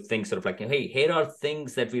what you would think sort of like, hey, here are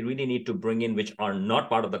things that we really need to bring in which are not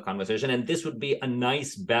part of the conversation, and this would be a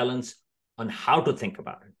nice balance on how to think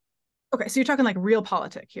about it. Okay, so you're talking like real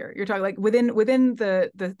politic here. You're talking like within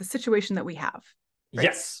the situation that we have. Right?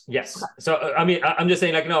 Yes. Okay. So I mean, I'm just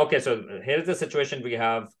saying, like, no, okay, so here's the situation we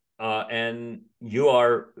have, and you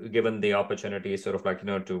are given the opportunity sort of like,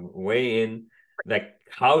 to weigh in, like,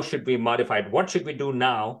 how should we modify it? What should we do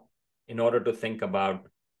now in order to think about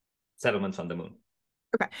settlements on the moon?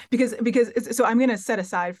 Okay, because so I'm going to set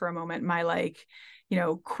aside for a moment my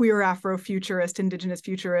queer Afrofuturist, indigenous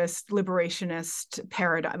futurist, liberationist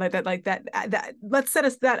paradigm, like that. Let's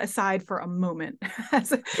set that aside for a moment.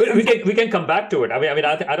 we can come back to it. I mean,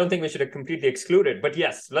 I don't think we should completely exclude it, but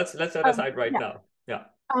yes, let's set aside right now. Yeah.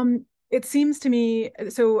 It seems to me,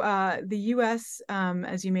 so the U.S.,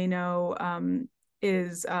 as you may know,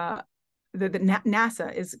 is the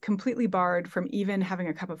NASA is completely barred from even having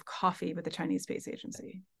a cup of coffee with the Chinese Space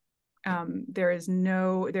Agency. There is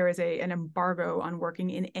an embargo on working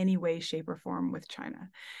in any way, shape, or form with China.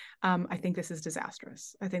 I think this is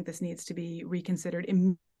disastrous. I think this needs to be reconsidered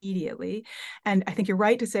immediately. And I think you're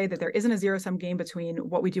right to say that there isn't a zero-sum game between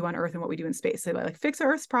what we do on Earth and what we do in space. So like fix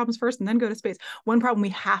Earth's problems first and then go to space. One problem we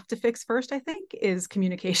have to fix first, I think, is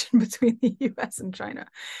communication between the US and China.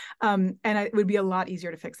 And it would be a lot easier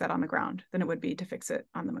to fix that on the ground than it would be to fix it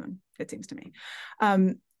on the moon, it seems to me.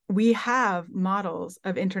 We have models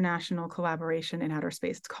of international collaboration in outer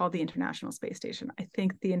space. It's called the International Space Station. I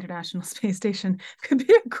think the International Space Station could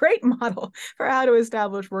be a great model for how to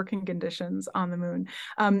establish working conditions on the moon.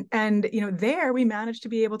 And there we managed to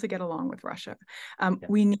be able to get along with Russia.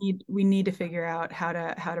 We need to figure out how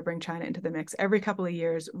to bring China into the mix. Every couple of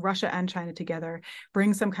years, Russia and China together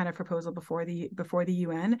bring some kind of proposal before the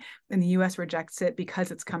UN, and the US rejects it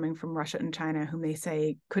because it's coming from Russia and China, whom they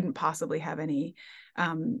say couldn't possibly have any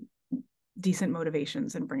decent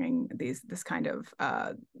motivations in bringing this kind of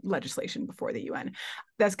legislation before the UN.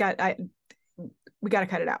 We got to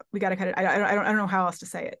cut it out. We got to cut it. I don't know how else to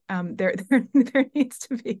say it. There needs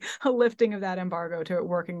to be a lifting of that embargo to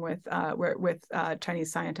working with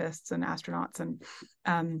Chinese scientists and astronauts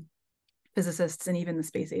and physicists and even the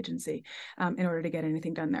space agency in order to get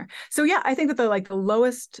anything done there. So yeah, I think that the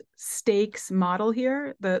lowest stakes model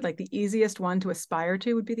here, the easiest one to aspire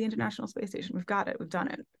to would be the International Space Station. We've got it. We've done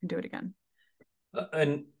it. We can do it again.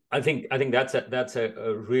 And I think that's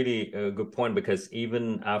a really good point, because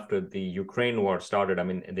even after the Ukraine war started, I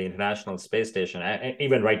mean, the International Space Station,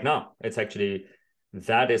 even right now, it's actually,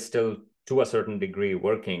 that is still to a certain degree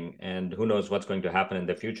working, and who knows what's going to happen in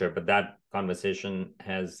the future. But that conversation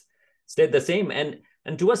has stayed the same.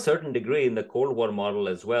 And to a certain degree, in the Cold War model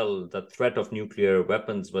as well, the threat of nuclear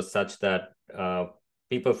weapons was such that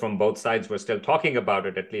people from both sides were still talking about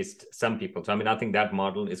it, at least some people. So, I mean, I think that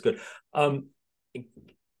model is good.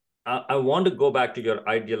 I want to go back to your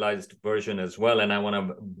idealized version as well, and I want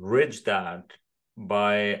to bridge that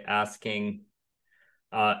by asking,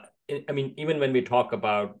 I mean, even when we talk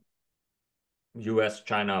about US,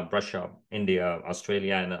 China, Russia, India,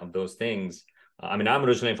 Australia, and of those things, I mean, I'm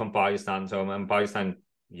originally from Pakistan, so Pakistan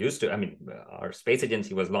used to. I mean, our space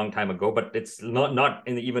agency was a long time ago, but it's not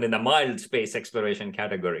even in the mild space exploration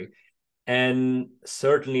category. And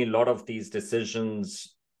certainly a lot of these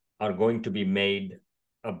decisions are going to be made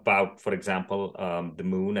about, for example, the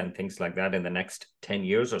moon and things like that in the next 10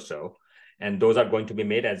 years or so. And those are going to be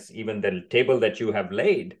made as even the table that you have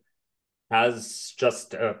laid has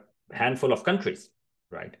just a handful of countries,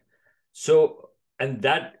 right? So, and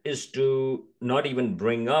that is to not even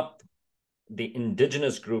bring up the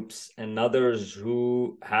indigenous groups and others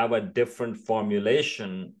who have a different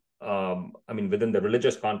formulation. I mean, within the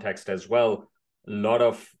religious context as well, a lot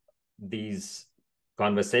of these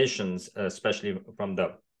conversations, especially from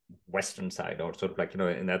the Western side, or sort of like,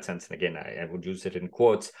 in that sense, and again, I would use it in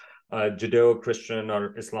quotes, Judeo-Christian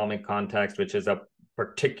or Islamic context, which is a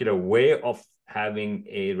particular way of having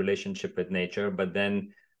a relationship with nature. But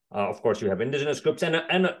then, of course, you have indigenous groups and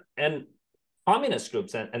communist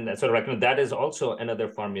groups, and sort of like, that is also another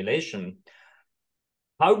formulation.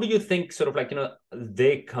 How do you think sort of like,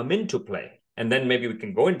 they come into play? And then maybe we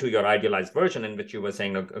can go into your idealized version in which you were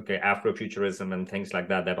saying, okay, Afrofuturism and things like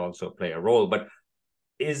that also play a role. But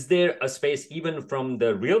is there a space even from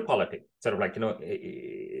the real politics, sort of like,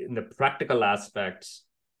 in the practical aspects,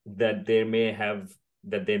 that there may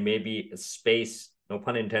be a space, no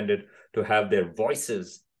pun intended, to have their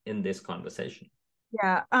voices in this conversation?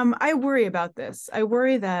 Yeah, I worry about this. I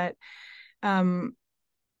worry that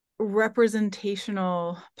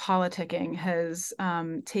representational politicking has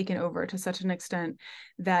taken over to such an extent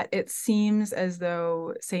that it seems as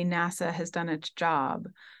though, say, NASA has done its job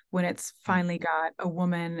when it's finally got a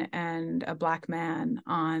woman and a Black man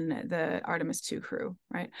on the Artemis II crew,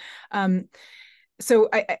 right? So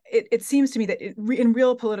it seems to me that in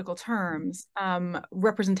real political terms,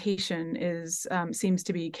 representation seems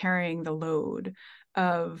to be carrying the load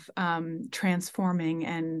of transforming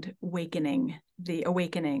and awakening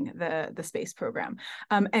the space program.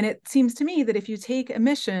 And it seems to me that if you take a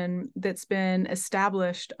mission that's been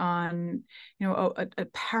established on, a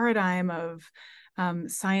paradigm of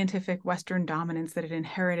scientific Western dominance that it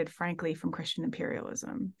inherited, frankly, from Christian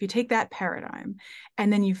imperialism. If you take that paradigm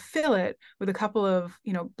and then you fill it with a couple of,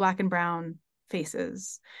 Black and brown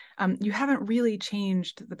faces, you haven't really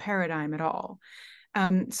changed the paradigm at all.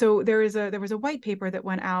 So there was a white paper that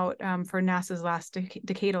went out for NASA's last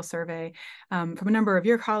decadal survey from a number of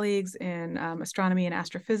your colleagues in astronomy and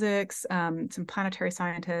astrophysics, some planetary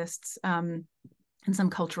scientists, and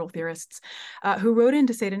some cultural theorists who wrote in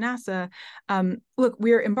to say to NASA, look,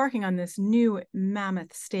 we're embarking on this new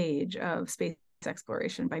mammoth stage of space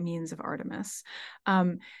exploration by means of Artemis.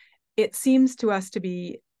 It seems to us to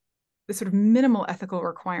be the sort of minimal ethical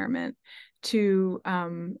requirement to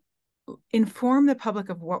inform the public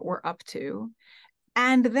of what we're up to,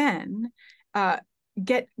 and then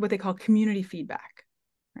get what they call community feedback.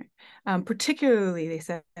 Right. Particularly, they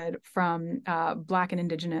said, from Black and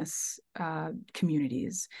Indigenous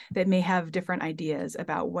communities that may have different ideas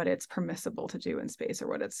about what it's permissible to do in space, or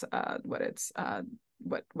what's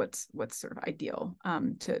sort of ideal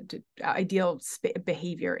ideal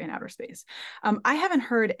behavior in outer space. I haven't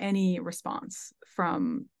heard any response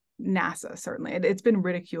from NASA, certainly. It's been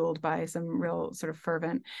ridiculed by some real sort of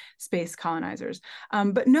fervent space colonizers,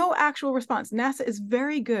 but no actual response. NASA is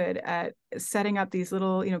very good at setting up these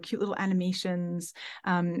little, cute little animations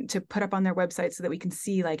to put up on their website so that we can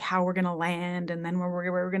see like how we're going to land, and then where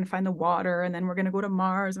we're going to find the water, and then we're going to go to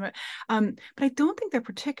Mars. But I don't think they're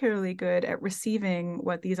particularly good at receiving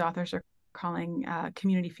what these authors are calling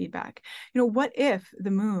community feedback. What if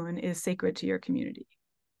the moon is sacred to your community?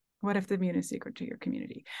 What if the moon is secret to your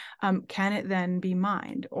community? Can it then be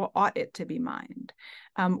mined, or ought it to be mined?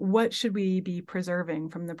 What should we be preserving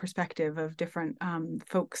from the perspective of different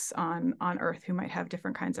folks on Earth who might have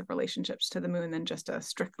different kinds of relationships to the moon than just a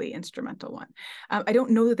strictly instrumental one? I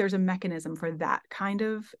don't know that there's a mechanism for that kind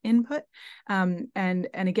of input. And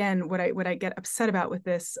again, what I get upset about with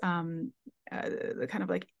this the kind of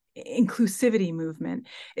like inclusivity movement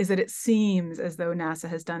is that it seems as though NASA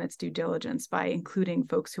has done its due diligence by including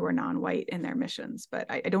folks who are non-white in their missions, but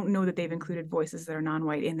I don't know that they've included voices that are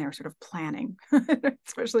non-white in their sort of planning,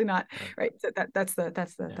 especially not right. So that's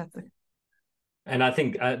the. And I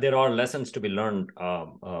think there are lessons to be learned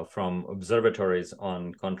from observatories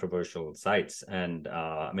on controversial sites. And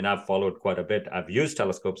I mean, I've followed quite a bit. I've used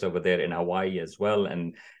telescopes over there in Hawaii as well,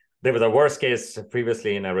 and there was a worst case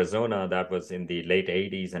previously in Arizona that was in the late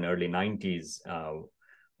 80s and early 90s,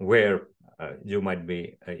 where you might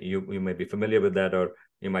be familiar with that, or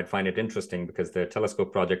you might find it interesting, because the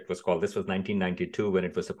telescope project was called, this was 1992 when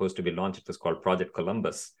it was supposed to be launched, it was called Project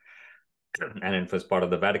Columbus, and it was part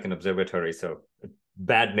of the Vatican Observatory. So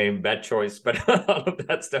bad name, bad choice, but all of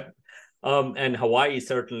that stuff. And Hawaii,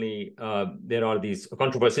 certainly, there are these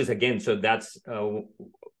controversies again. So that's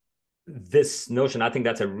this notion. I think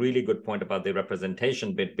that's a really good point about the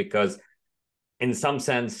representation bit, because in some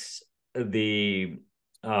sense, the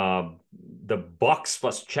box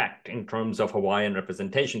was checked in terms of Hawaiian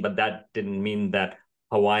representation, but that didn't mean that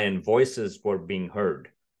Hawaiian voices were being heard.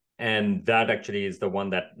 And that actually is the one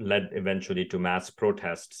that led eventually to mass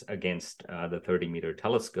protests against the 30-meter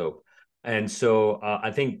telescope. And so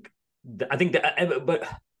I think that,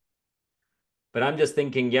 but I'm just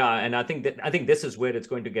thinking, yeah, and I think this is where it's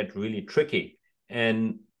going to get really tricky.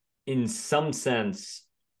 And in some sense,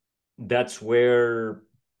 that's where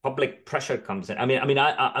public pressure comes in.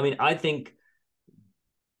 I think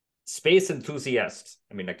space enthusiasts,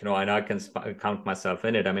 and I can count myself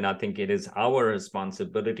in it. I think it is our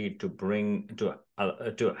responsibility to bring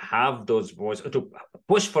to have those voices, to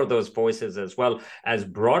push for those voices as well, as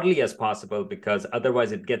broadly as possible, because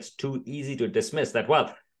otherwise it gets too easy to dismiss that,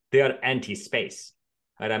 well, they are anti-space.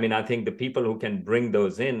 Right? I think the people who can bring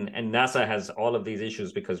those in, and NASA has all of these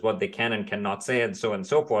issues because what they can and cannot say, and so on and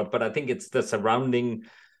so forth. But I think it's the surrounding,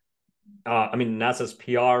 NASA's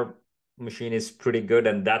PR machine is pretty good.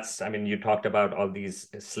 And that's, you talked about all these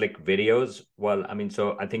slick videos. Well,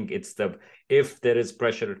 so I think it's if there is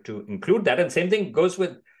pressure to include that, and same thing goes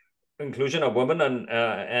with inclusion of women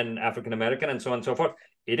and African-American and so on and so forth.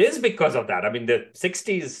 It is because of that. The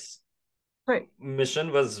 60s right.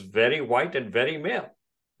 mission was very white and very male.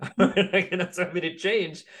 So it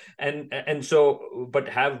changed, and so, but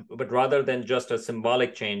rather than just a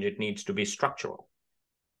symbolic change, it needs to be structural.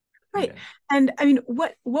 Right. Yeah. And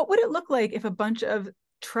what would it look like if a bunch of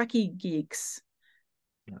Trekkie geeks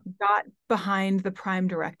got behind the Prime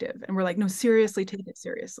Directive and were like, no, seriously, take it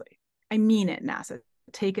seriously. I mean it, NASA,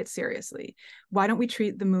 take it seriously. Why don't we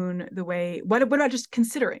treat the moon the way, what about just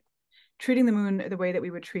considering treating the moon the way that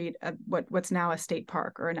we would treat what's now a state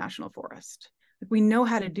park or a national forest? We know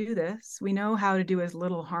how to do this. We know how to do as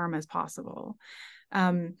little harm as possible.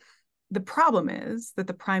 The problem is that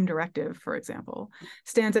the Prime Directive, for example,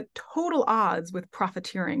 stands at total odds with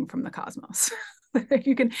profiteering from the cosmos.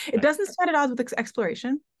 It doesn't stand at odds with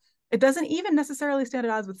exploration. It doesn't even necessarily stand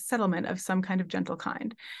at odds with settlement of some kind of gentle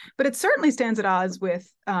kind, but it certainly stands at odds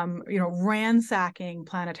with, ransacking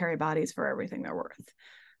planetary bodies for everything they're worth.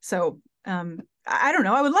 So I don't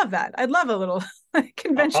know. I would love that. I'd love a little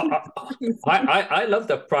convention. I love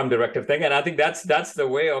the Prime Directive thing, and I think that's the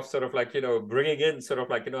way of sort of bringing in sort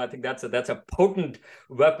of I think that's a potent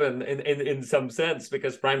weapon in some sense,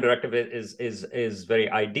 because Prime Directive is very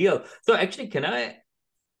ideal. So actually, can I?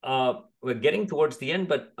 We're getting towards the end,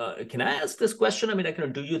 but can I ask this question?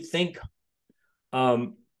 Do you think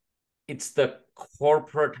it's the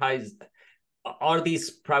corporatized? Are these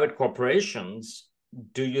private corporations?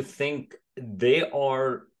 Do you think they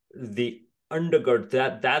are the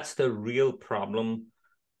undergird that's the real problem,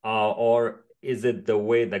 or is it the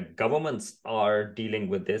way the governments are dealing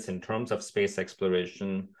with this in terms of space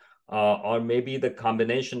exploration, or maybe the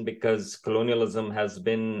combination, because colonialism has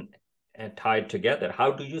been tied together?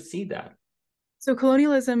 How do you see that? So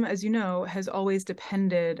colonialism, as you know, has always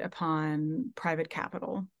depended upon private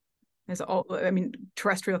capital.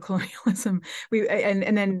 Terrestrial colonialism.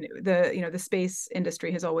 And then the space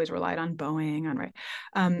industry has always relied on Boeing,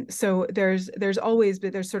 so there's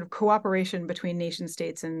sort of cooperation between nation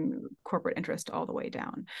states and corporate interest all the way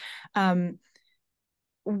down.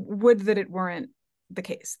 Would that it weren't the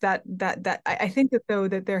case. That I think that though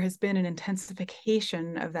that there has been an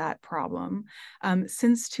intensification of that problem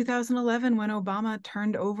since 2011, when Obama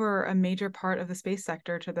turned over a major part of the space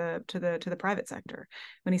sector to the private sector,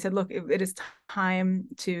 when he said, "Look, it is time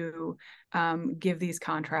to give these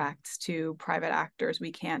contracts to private actors.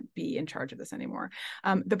 We can't be in charge of this anymore."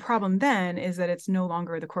 The problem then is that it's no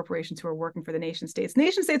longer the corporations who are working for the nation states.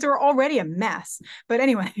 Nation states are already a mess, but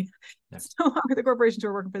anyway, it's no longer the corporations who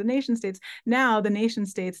are working for the nation states. Now the nation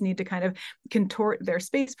states need to kind of contort their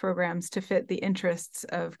space programs to fit the interests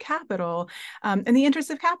of capital, and the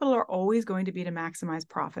interests of capital are always going to be to maximize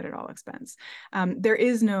profit at all expense. There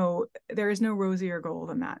is no rosier goal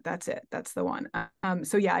than that. That's it. That's the one.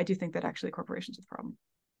 So yeah, I do think that actually corporations are the problem.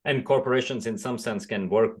 And corporations, in some sense, can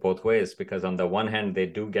work both ways, because on the one hand, they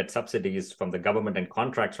do get subsidies from the government and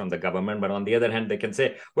contracts from the government. But on the other hand, they can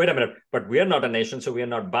say, wait a minute, but we are not a nation, so we are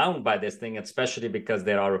not bound by this thing, especially because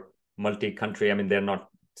there are multi-country. They're not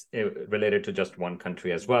related to just one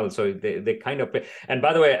country as well. So they kind of, and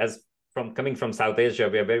by the way, coming from South Asia,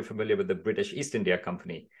 we are very familiar with the British East India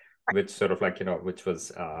Company, which sort of which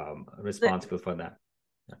was responsible for that.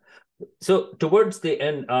 So towards the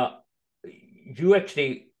end, you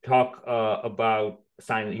actually talk about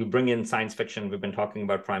science, you bring in science fiction. We've been talking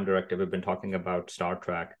about Prime Directive. We've been talking about Star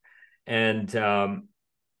Trek, and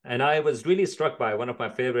I was really struck by one of my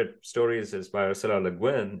favorite stories is by Ursula Le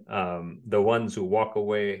Guin, The Ones Who Walk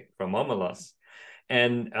Away from Omelas,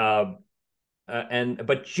 and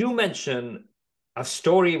but you mentioned a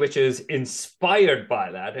story which is inspired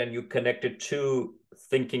by that, and you connect it to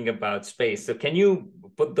thinking about space. So can you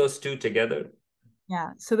put those two together? Yeah.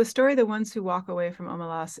 So the story, The Ones Who Walk Away from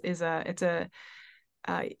Omelas, is it's a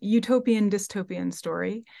utopian dystopian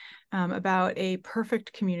story about a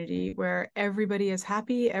perfect community where everybody is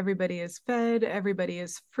happy, everybody is fed, everybody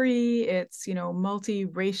is free. It's, you know,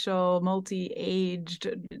 multi-racial, multi-aged,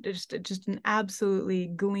 just an absolutely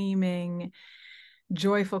gleaming,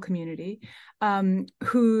 joyful community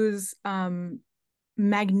whose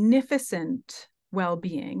magnificent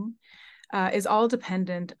well-being is all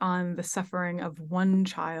dependent on the suffering of one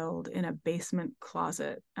child in a basement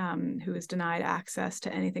closet who is denied access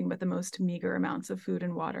to anything but the most meager amounts of food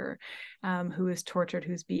and water, who is tortured,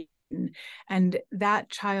 who's beaten. And that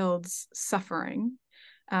child's suffering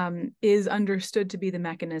is understood to be the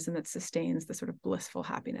mechanism that sustains the sort of blissful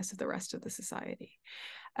happiness of the rest of the society.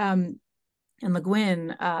 And Le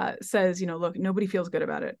Guin says, you know, look, nobody feels good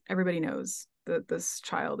about it. Everybody knows that this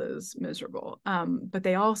child is miserable. But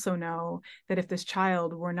they also know that if this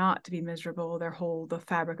child were not to be miserable, the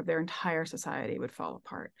fabric of their entire society would fall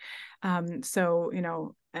apart. So, you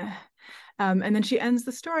know, and then she ends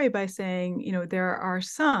the story by saying, you know, there are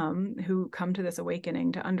some who come to this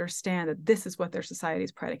awakening to understand that this is what their society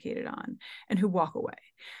is predicated on, and who walk away.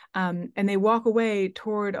 And they walk away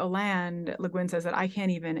toward a land, Le Guin says, that I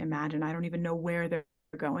can't even imagine. I don't even know where they're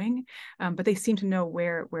going, but they seem to know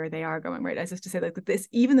where they are going, right? As if to say, like, this,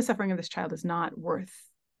 even the suffering of this child is not worth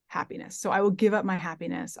happiness. So I will give up my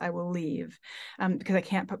happiness. I will leave because I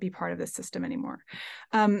can't be part of this system anymore.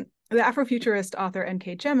 The Afrofuturist author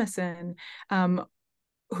N.K. Jemisin,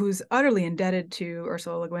 who's utterly indebted to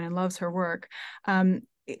Ursula Le Guin and loves her work,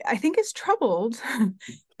 I think is troubled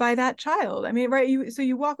by that child. I mean, right? So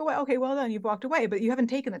you walk away. Okay, well done, you've walked away, but you haven't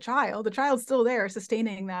taken the child. The child's still there,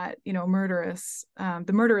 sustaining that, you know,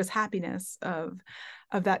 the murderous happiness of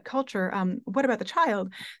that culture. What about the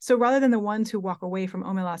child? So rather than The Ones Who Walk Away from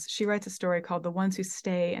Omelas, she writes a story called The Ones Who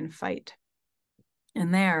Stay and Fight.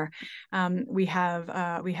 And there we have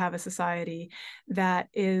a society that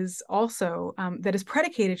is also that is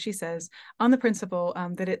predicated, she says, on the principle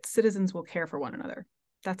that its citizens will care for one another.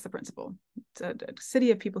 That's the principle. It's a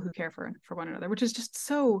city of people who care for one another, which is just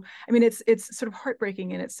so, I mean, it's sort of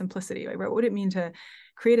heartbreaking in its simplicity. Right? What would it mean to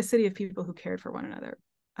create a city of people who cared for one another?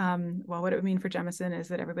 Well, what it would mean for Jemisin is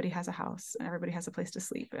that everybody has a house, and everybody has a place to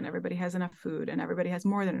sleep, and everybody has enough food, and everybody has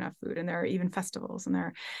more than enough food, and there are even festivals,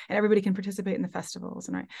 and everybody can participate in the festivals,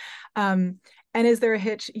 and right. And is there a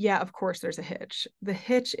hitch? Yeah, of course there's a hitch. The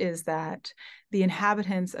hitch is that the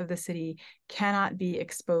inhabitants of the city cannot be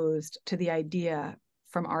exposed to the idea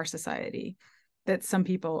from our society that some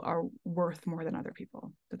people are worth more than other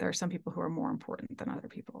people, that there are some people who are more important than other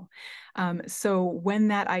people. So when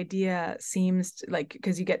that idea seems like,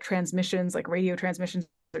 because you get transmissions, like radio transmissions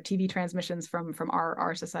or TV transmissions from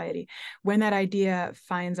our society, when that idea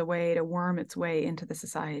finds a way to worm its way into the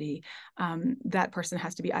society, that person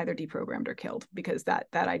has to be either deprogrammed or killed, because that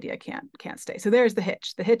idea can't stay. So there's the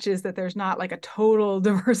hitch. The hitch is that there's not like a total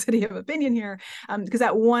diversity of opinion here, because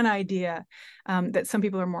that one idea that some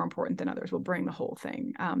people are more important than others will bring the whole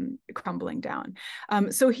thing crumbling down.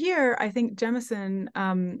 So here, I think Jemisin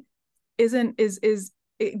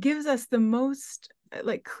it gives us the most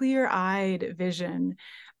like clear-eyed vision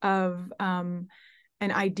of an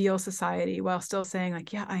ideal society, while still saying,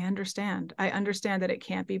 like, yeah, I understand that it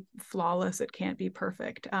can't be flawless, it can't be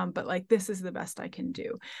perfect, but like, this is the best I can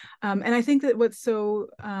do. And I think that what's so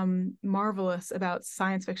marvelous about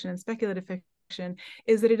science fiction and speculative fiction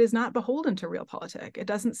is that it is not beholden to realpolitik. It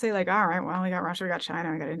doesn't say, like, all right, well, we got Russia, we got China,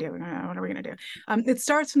 we got India, what are we going to do? It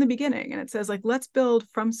starts from the beginning, and it says, like, let's build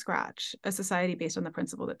from scratch a society based on the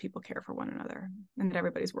principle that people care for one another and that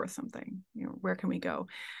everybody's worth something. You know, where can we go?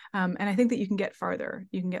 And I think that you can get farther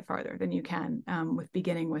than you can with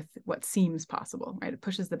beginning with what seems possible, right? It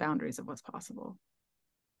pushes the boundaries of what's possible.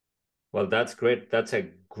 Well, that's great. That's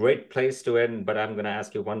a great place to end, but I'm going to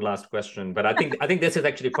ask you one last question. But I think this is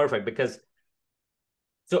actually perfect, because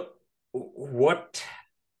so what,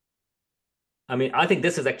 I mean, I think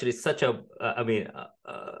this is actually such a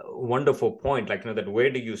wonderful point, like, you know, that where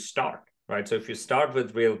do you start, right? So if you start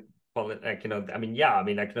with real like, you know, I mean, yeah, I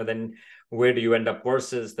mean, like, you know, then where do you end up,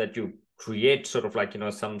 versus that you create sort of like, you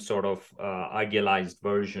know, some sort of idealized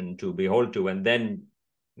version to behold to, and then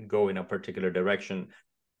go in a particular direction.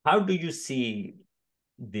 How do you see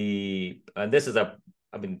and this is a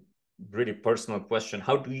I mean, really personal question.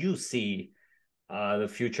 How do you see the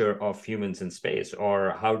future of humans in space?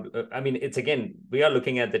 Or how, I mean, it's again, we are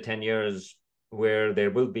looking at the 10 years where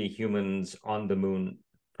there will be humans on the moon,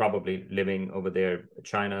 probably living over there.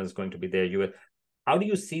 China is going to be there. US. How do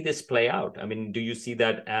you see this play out? I mean, do you see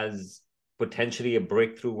that as potentially a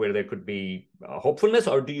breakthrough where there could be hopefulness,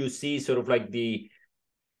 or do you see sort of like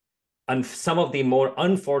some of the more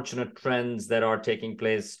unfortunate trends that are taking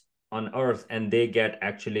place on Earth, and they get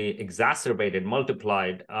actually exacerbated,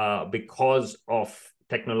 multiplied because of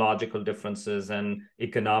technological differences and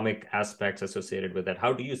economic aspects associated with that?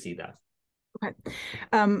 How do you see that? Okay.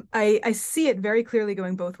 I see it very clearly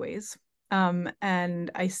going both ways.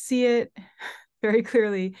 And I see it very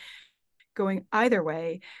clearly going either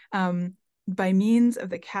way by means of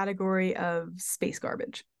the category of space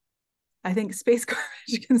garbage. I think space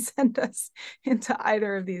garbage can send us into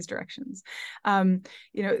either of these directions.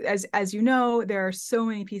 As you know, there are so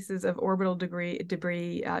many pieces of orbital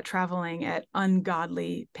debris traveling at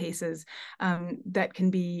ungodly paces that can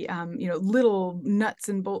be, little nuts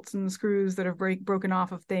and bolts and screws that are broken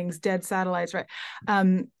off of things, dead satellites, right?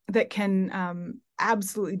 That can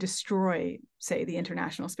absolutely destroy, say, the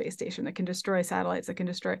International Space Station, that can destroy satellites, that can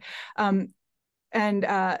destroy,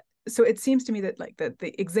 so it seems to me that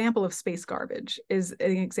the example of space garbage is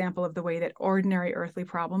an example of the way that ordinary earthly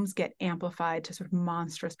problems get amplified to sort of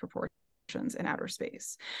monstrous proportions in outer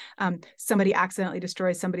space. Somebody accidentally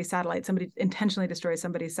destroys somebody's satellite, somebody intentionally destroys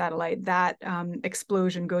somebody's satellite, that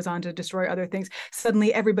explosion goes on to destroy other things.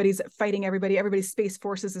 Suddenly everybody's fighting everybody's space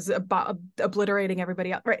forces is obliterating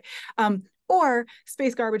everybody else, right? Or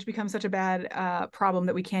space garbage becomes such a bad problem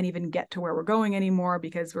that we can't even get to where we're going anymore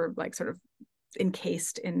because we're like sort of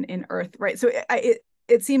encased in Earth, right? So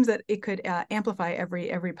it seems that it could amplify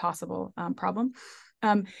every possible problem.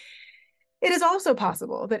 It is also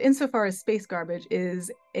possible that insofar as space garbage is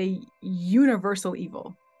a universal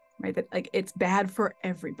evil, right? That like it's bad for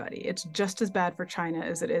everybody. It's just as bad for China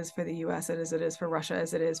as it is for the US, as it is for Russia,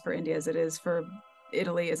 as it is for India, as it is for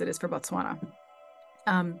Italy, as it is for Botswana.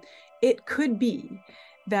 It could be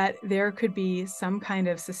that there could be some kind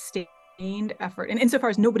of sustained effort, and insofar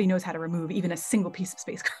as nobody knows how to remove even a single piece of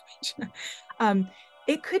space garbage,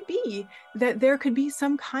 it could be that there could be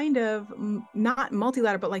some kind of not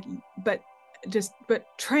multilateral, but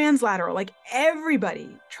translateral, like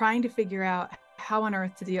everybody trying to figure out how on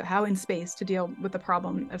Earth to deal, how in space to deal with the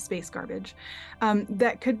problem of space garbage,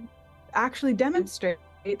 that could actually demonstrate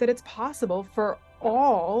that it's possible for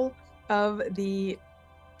all of the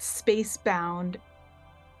space-bound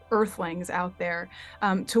Earthlings out there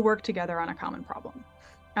to work together on a common problem.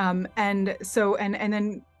 And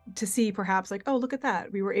then to see perhaps like, oh, look at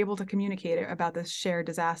that, we were able to communicate about this shared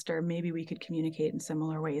disaster. Maybe we could communicate in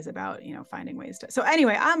similar ways about, finding ways to. So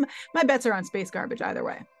anyway, my bets are on space garbage either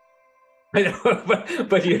way. I know,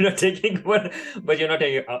 but you're not taking one, but you're not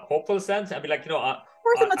taking a hopeful sense. I mean, like, of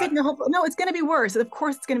course, I'm not taking a hopeful. No, it's going to be worse. Of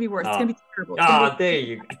course, it's going to be worse. It's going to be terrible. There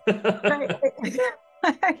you go. Right.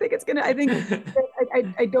 I think it's gonna. I think.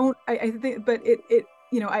 I don't. I think. But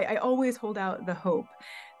I always hold out the hope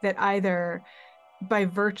that either by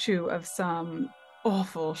virtue of some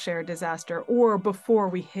awful shared disaster, or before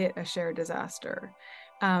we hit a shared disaster,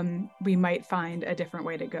 we might find a different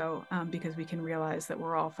way to go, because we can realize that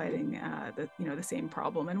we're all fighting the same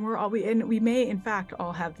problem, and we may in fact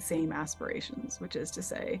all have the same aspirations, which is to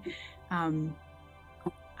say, I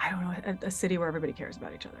don't know, a city where everybody cares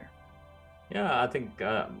about each other. Yeah, I think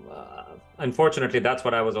unfortunately that's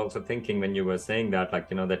what I was also thinking when you were saying that, like,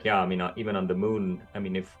 that, yeah, I mean, even on the moon, I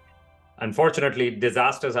mean, if unfortunately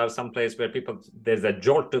disasters are someplace where there's a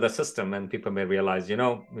jolt to the system and people may realize,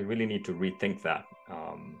 we really need to rethink that.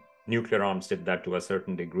 Nuclear arms did that to a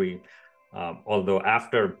certain degree, although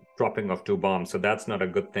after dropping of 2 bombs, so that's not a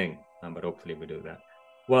good thing, but hopefully we do that.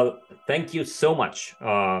 Well, thank you so much,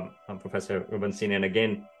 Professor Rubenstein. And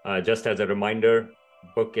again, just as a reminder,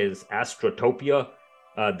 book is Astrotopia,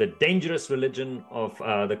 The Dangerous Religion of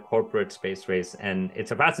the Corporate Space Race. And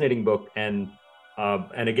it's a fascinating book. And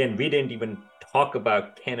again, we didn't even talk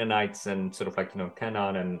about Canaanites and sort of like,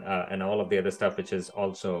 Kainaat and all of the other stuff, which is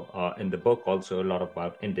also in the book, also a lot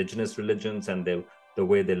about indigenous religions and the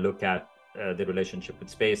way they look at the relationship with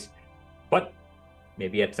space, but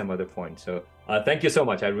maybe at some other point. So thank you so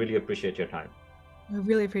much. I really appreciate your time. I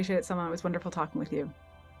really appreciate it, Salman. It was wonderful talking with you.